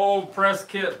got the whole press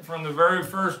kit from the very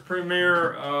first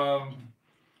premiere of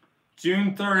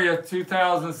June 30th,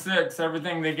 2006.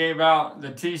 Everything they gave out,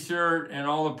 the t-shirt and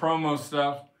all the promo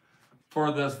stuff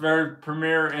for this very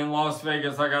premiere in Las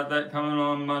Vegas. I got that coming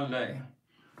on Monday.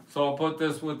 So I'll put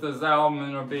this with this album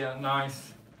and it'll be a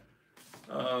nice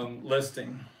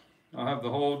listing. I'll have the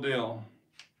whole deal.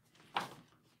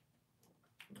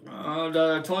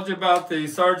 I told you about the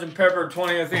Sgt. Pepper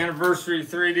 20th anniversary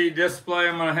 3D display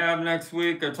I'm going to have next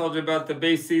week. I told you about the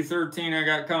BC13 I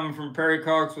got coming from Perry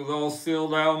Cox with all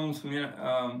sealed albums.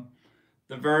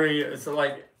 It's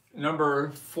like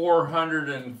number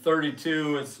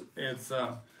 432. It's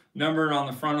numbered on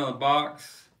the front of the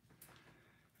box.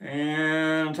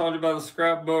 And I told you about the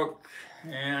scrapbook.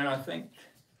 And I think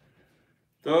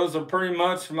those are pretty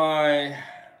much my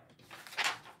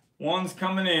ones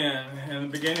coming in the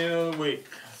beginning of the week.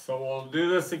 So we'll do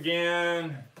this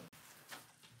again.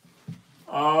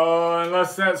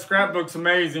 Unless that scrapbook's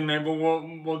amazing, maybe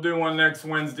we'll do one next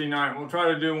Wednesday night. We'll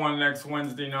try to do one next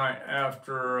Wednesday night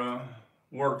after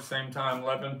work, same time,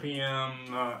 11 p.m.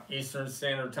 Eastern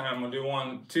Standard Time. We'll do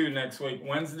two next week,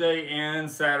 Wednesday and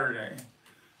Saturday.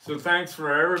 So thanks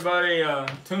for everybody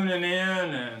tuning in,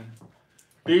 and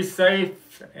be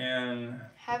safe and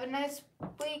have a nice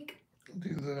week.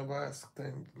 Do the last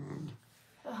thing.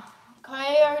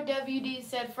 KRWD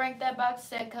said, Frank, that box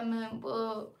set coming.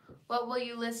 What will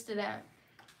you list it at?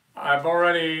 I've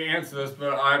already answered this,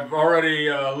 but I've already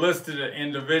listed it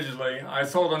individually. I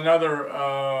sold another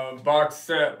box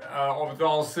set with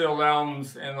all sealed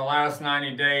albums in the last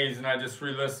 90 days, and I just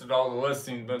relisted all the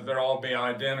listings, but they'll all be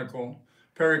identical.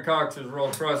 Perry Cox is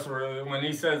real trustworthy. When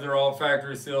he says they're all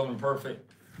factory sealed and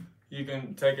perfect, you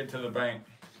can take it to the bank.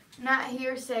 Not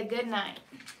here said good night.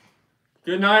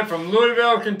 Good night from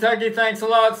Louisville, Kentucky. Thanks a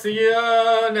lot. See you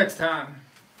next time.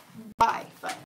 Bye. Bye.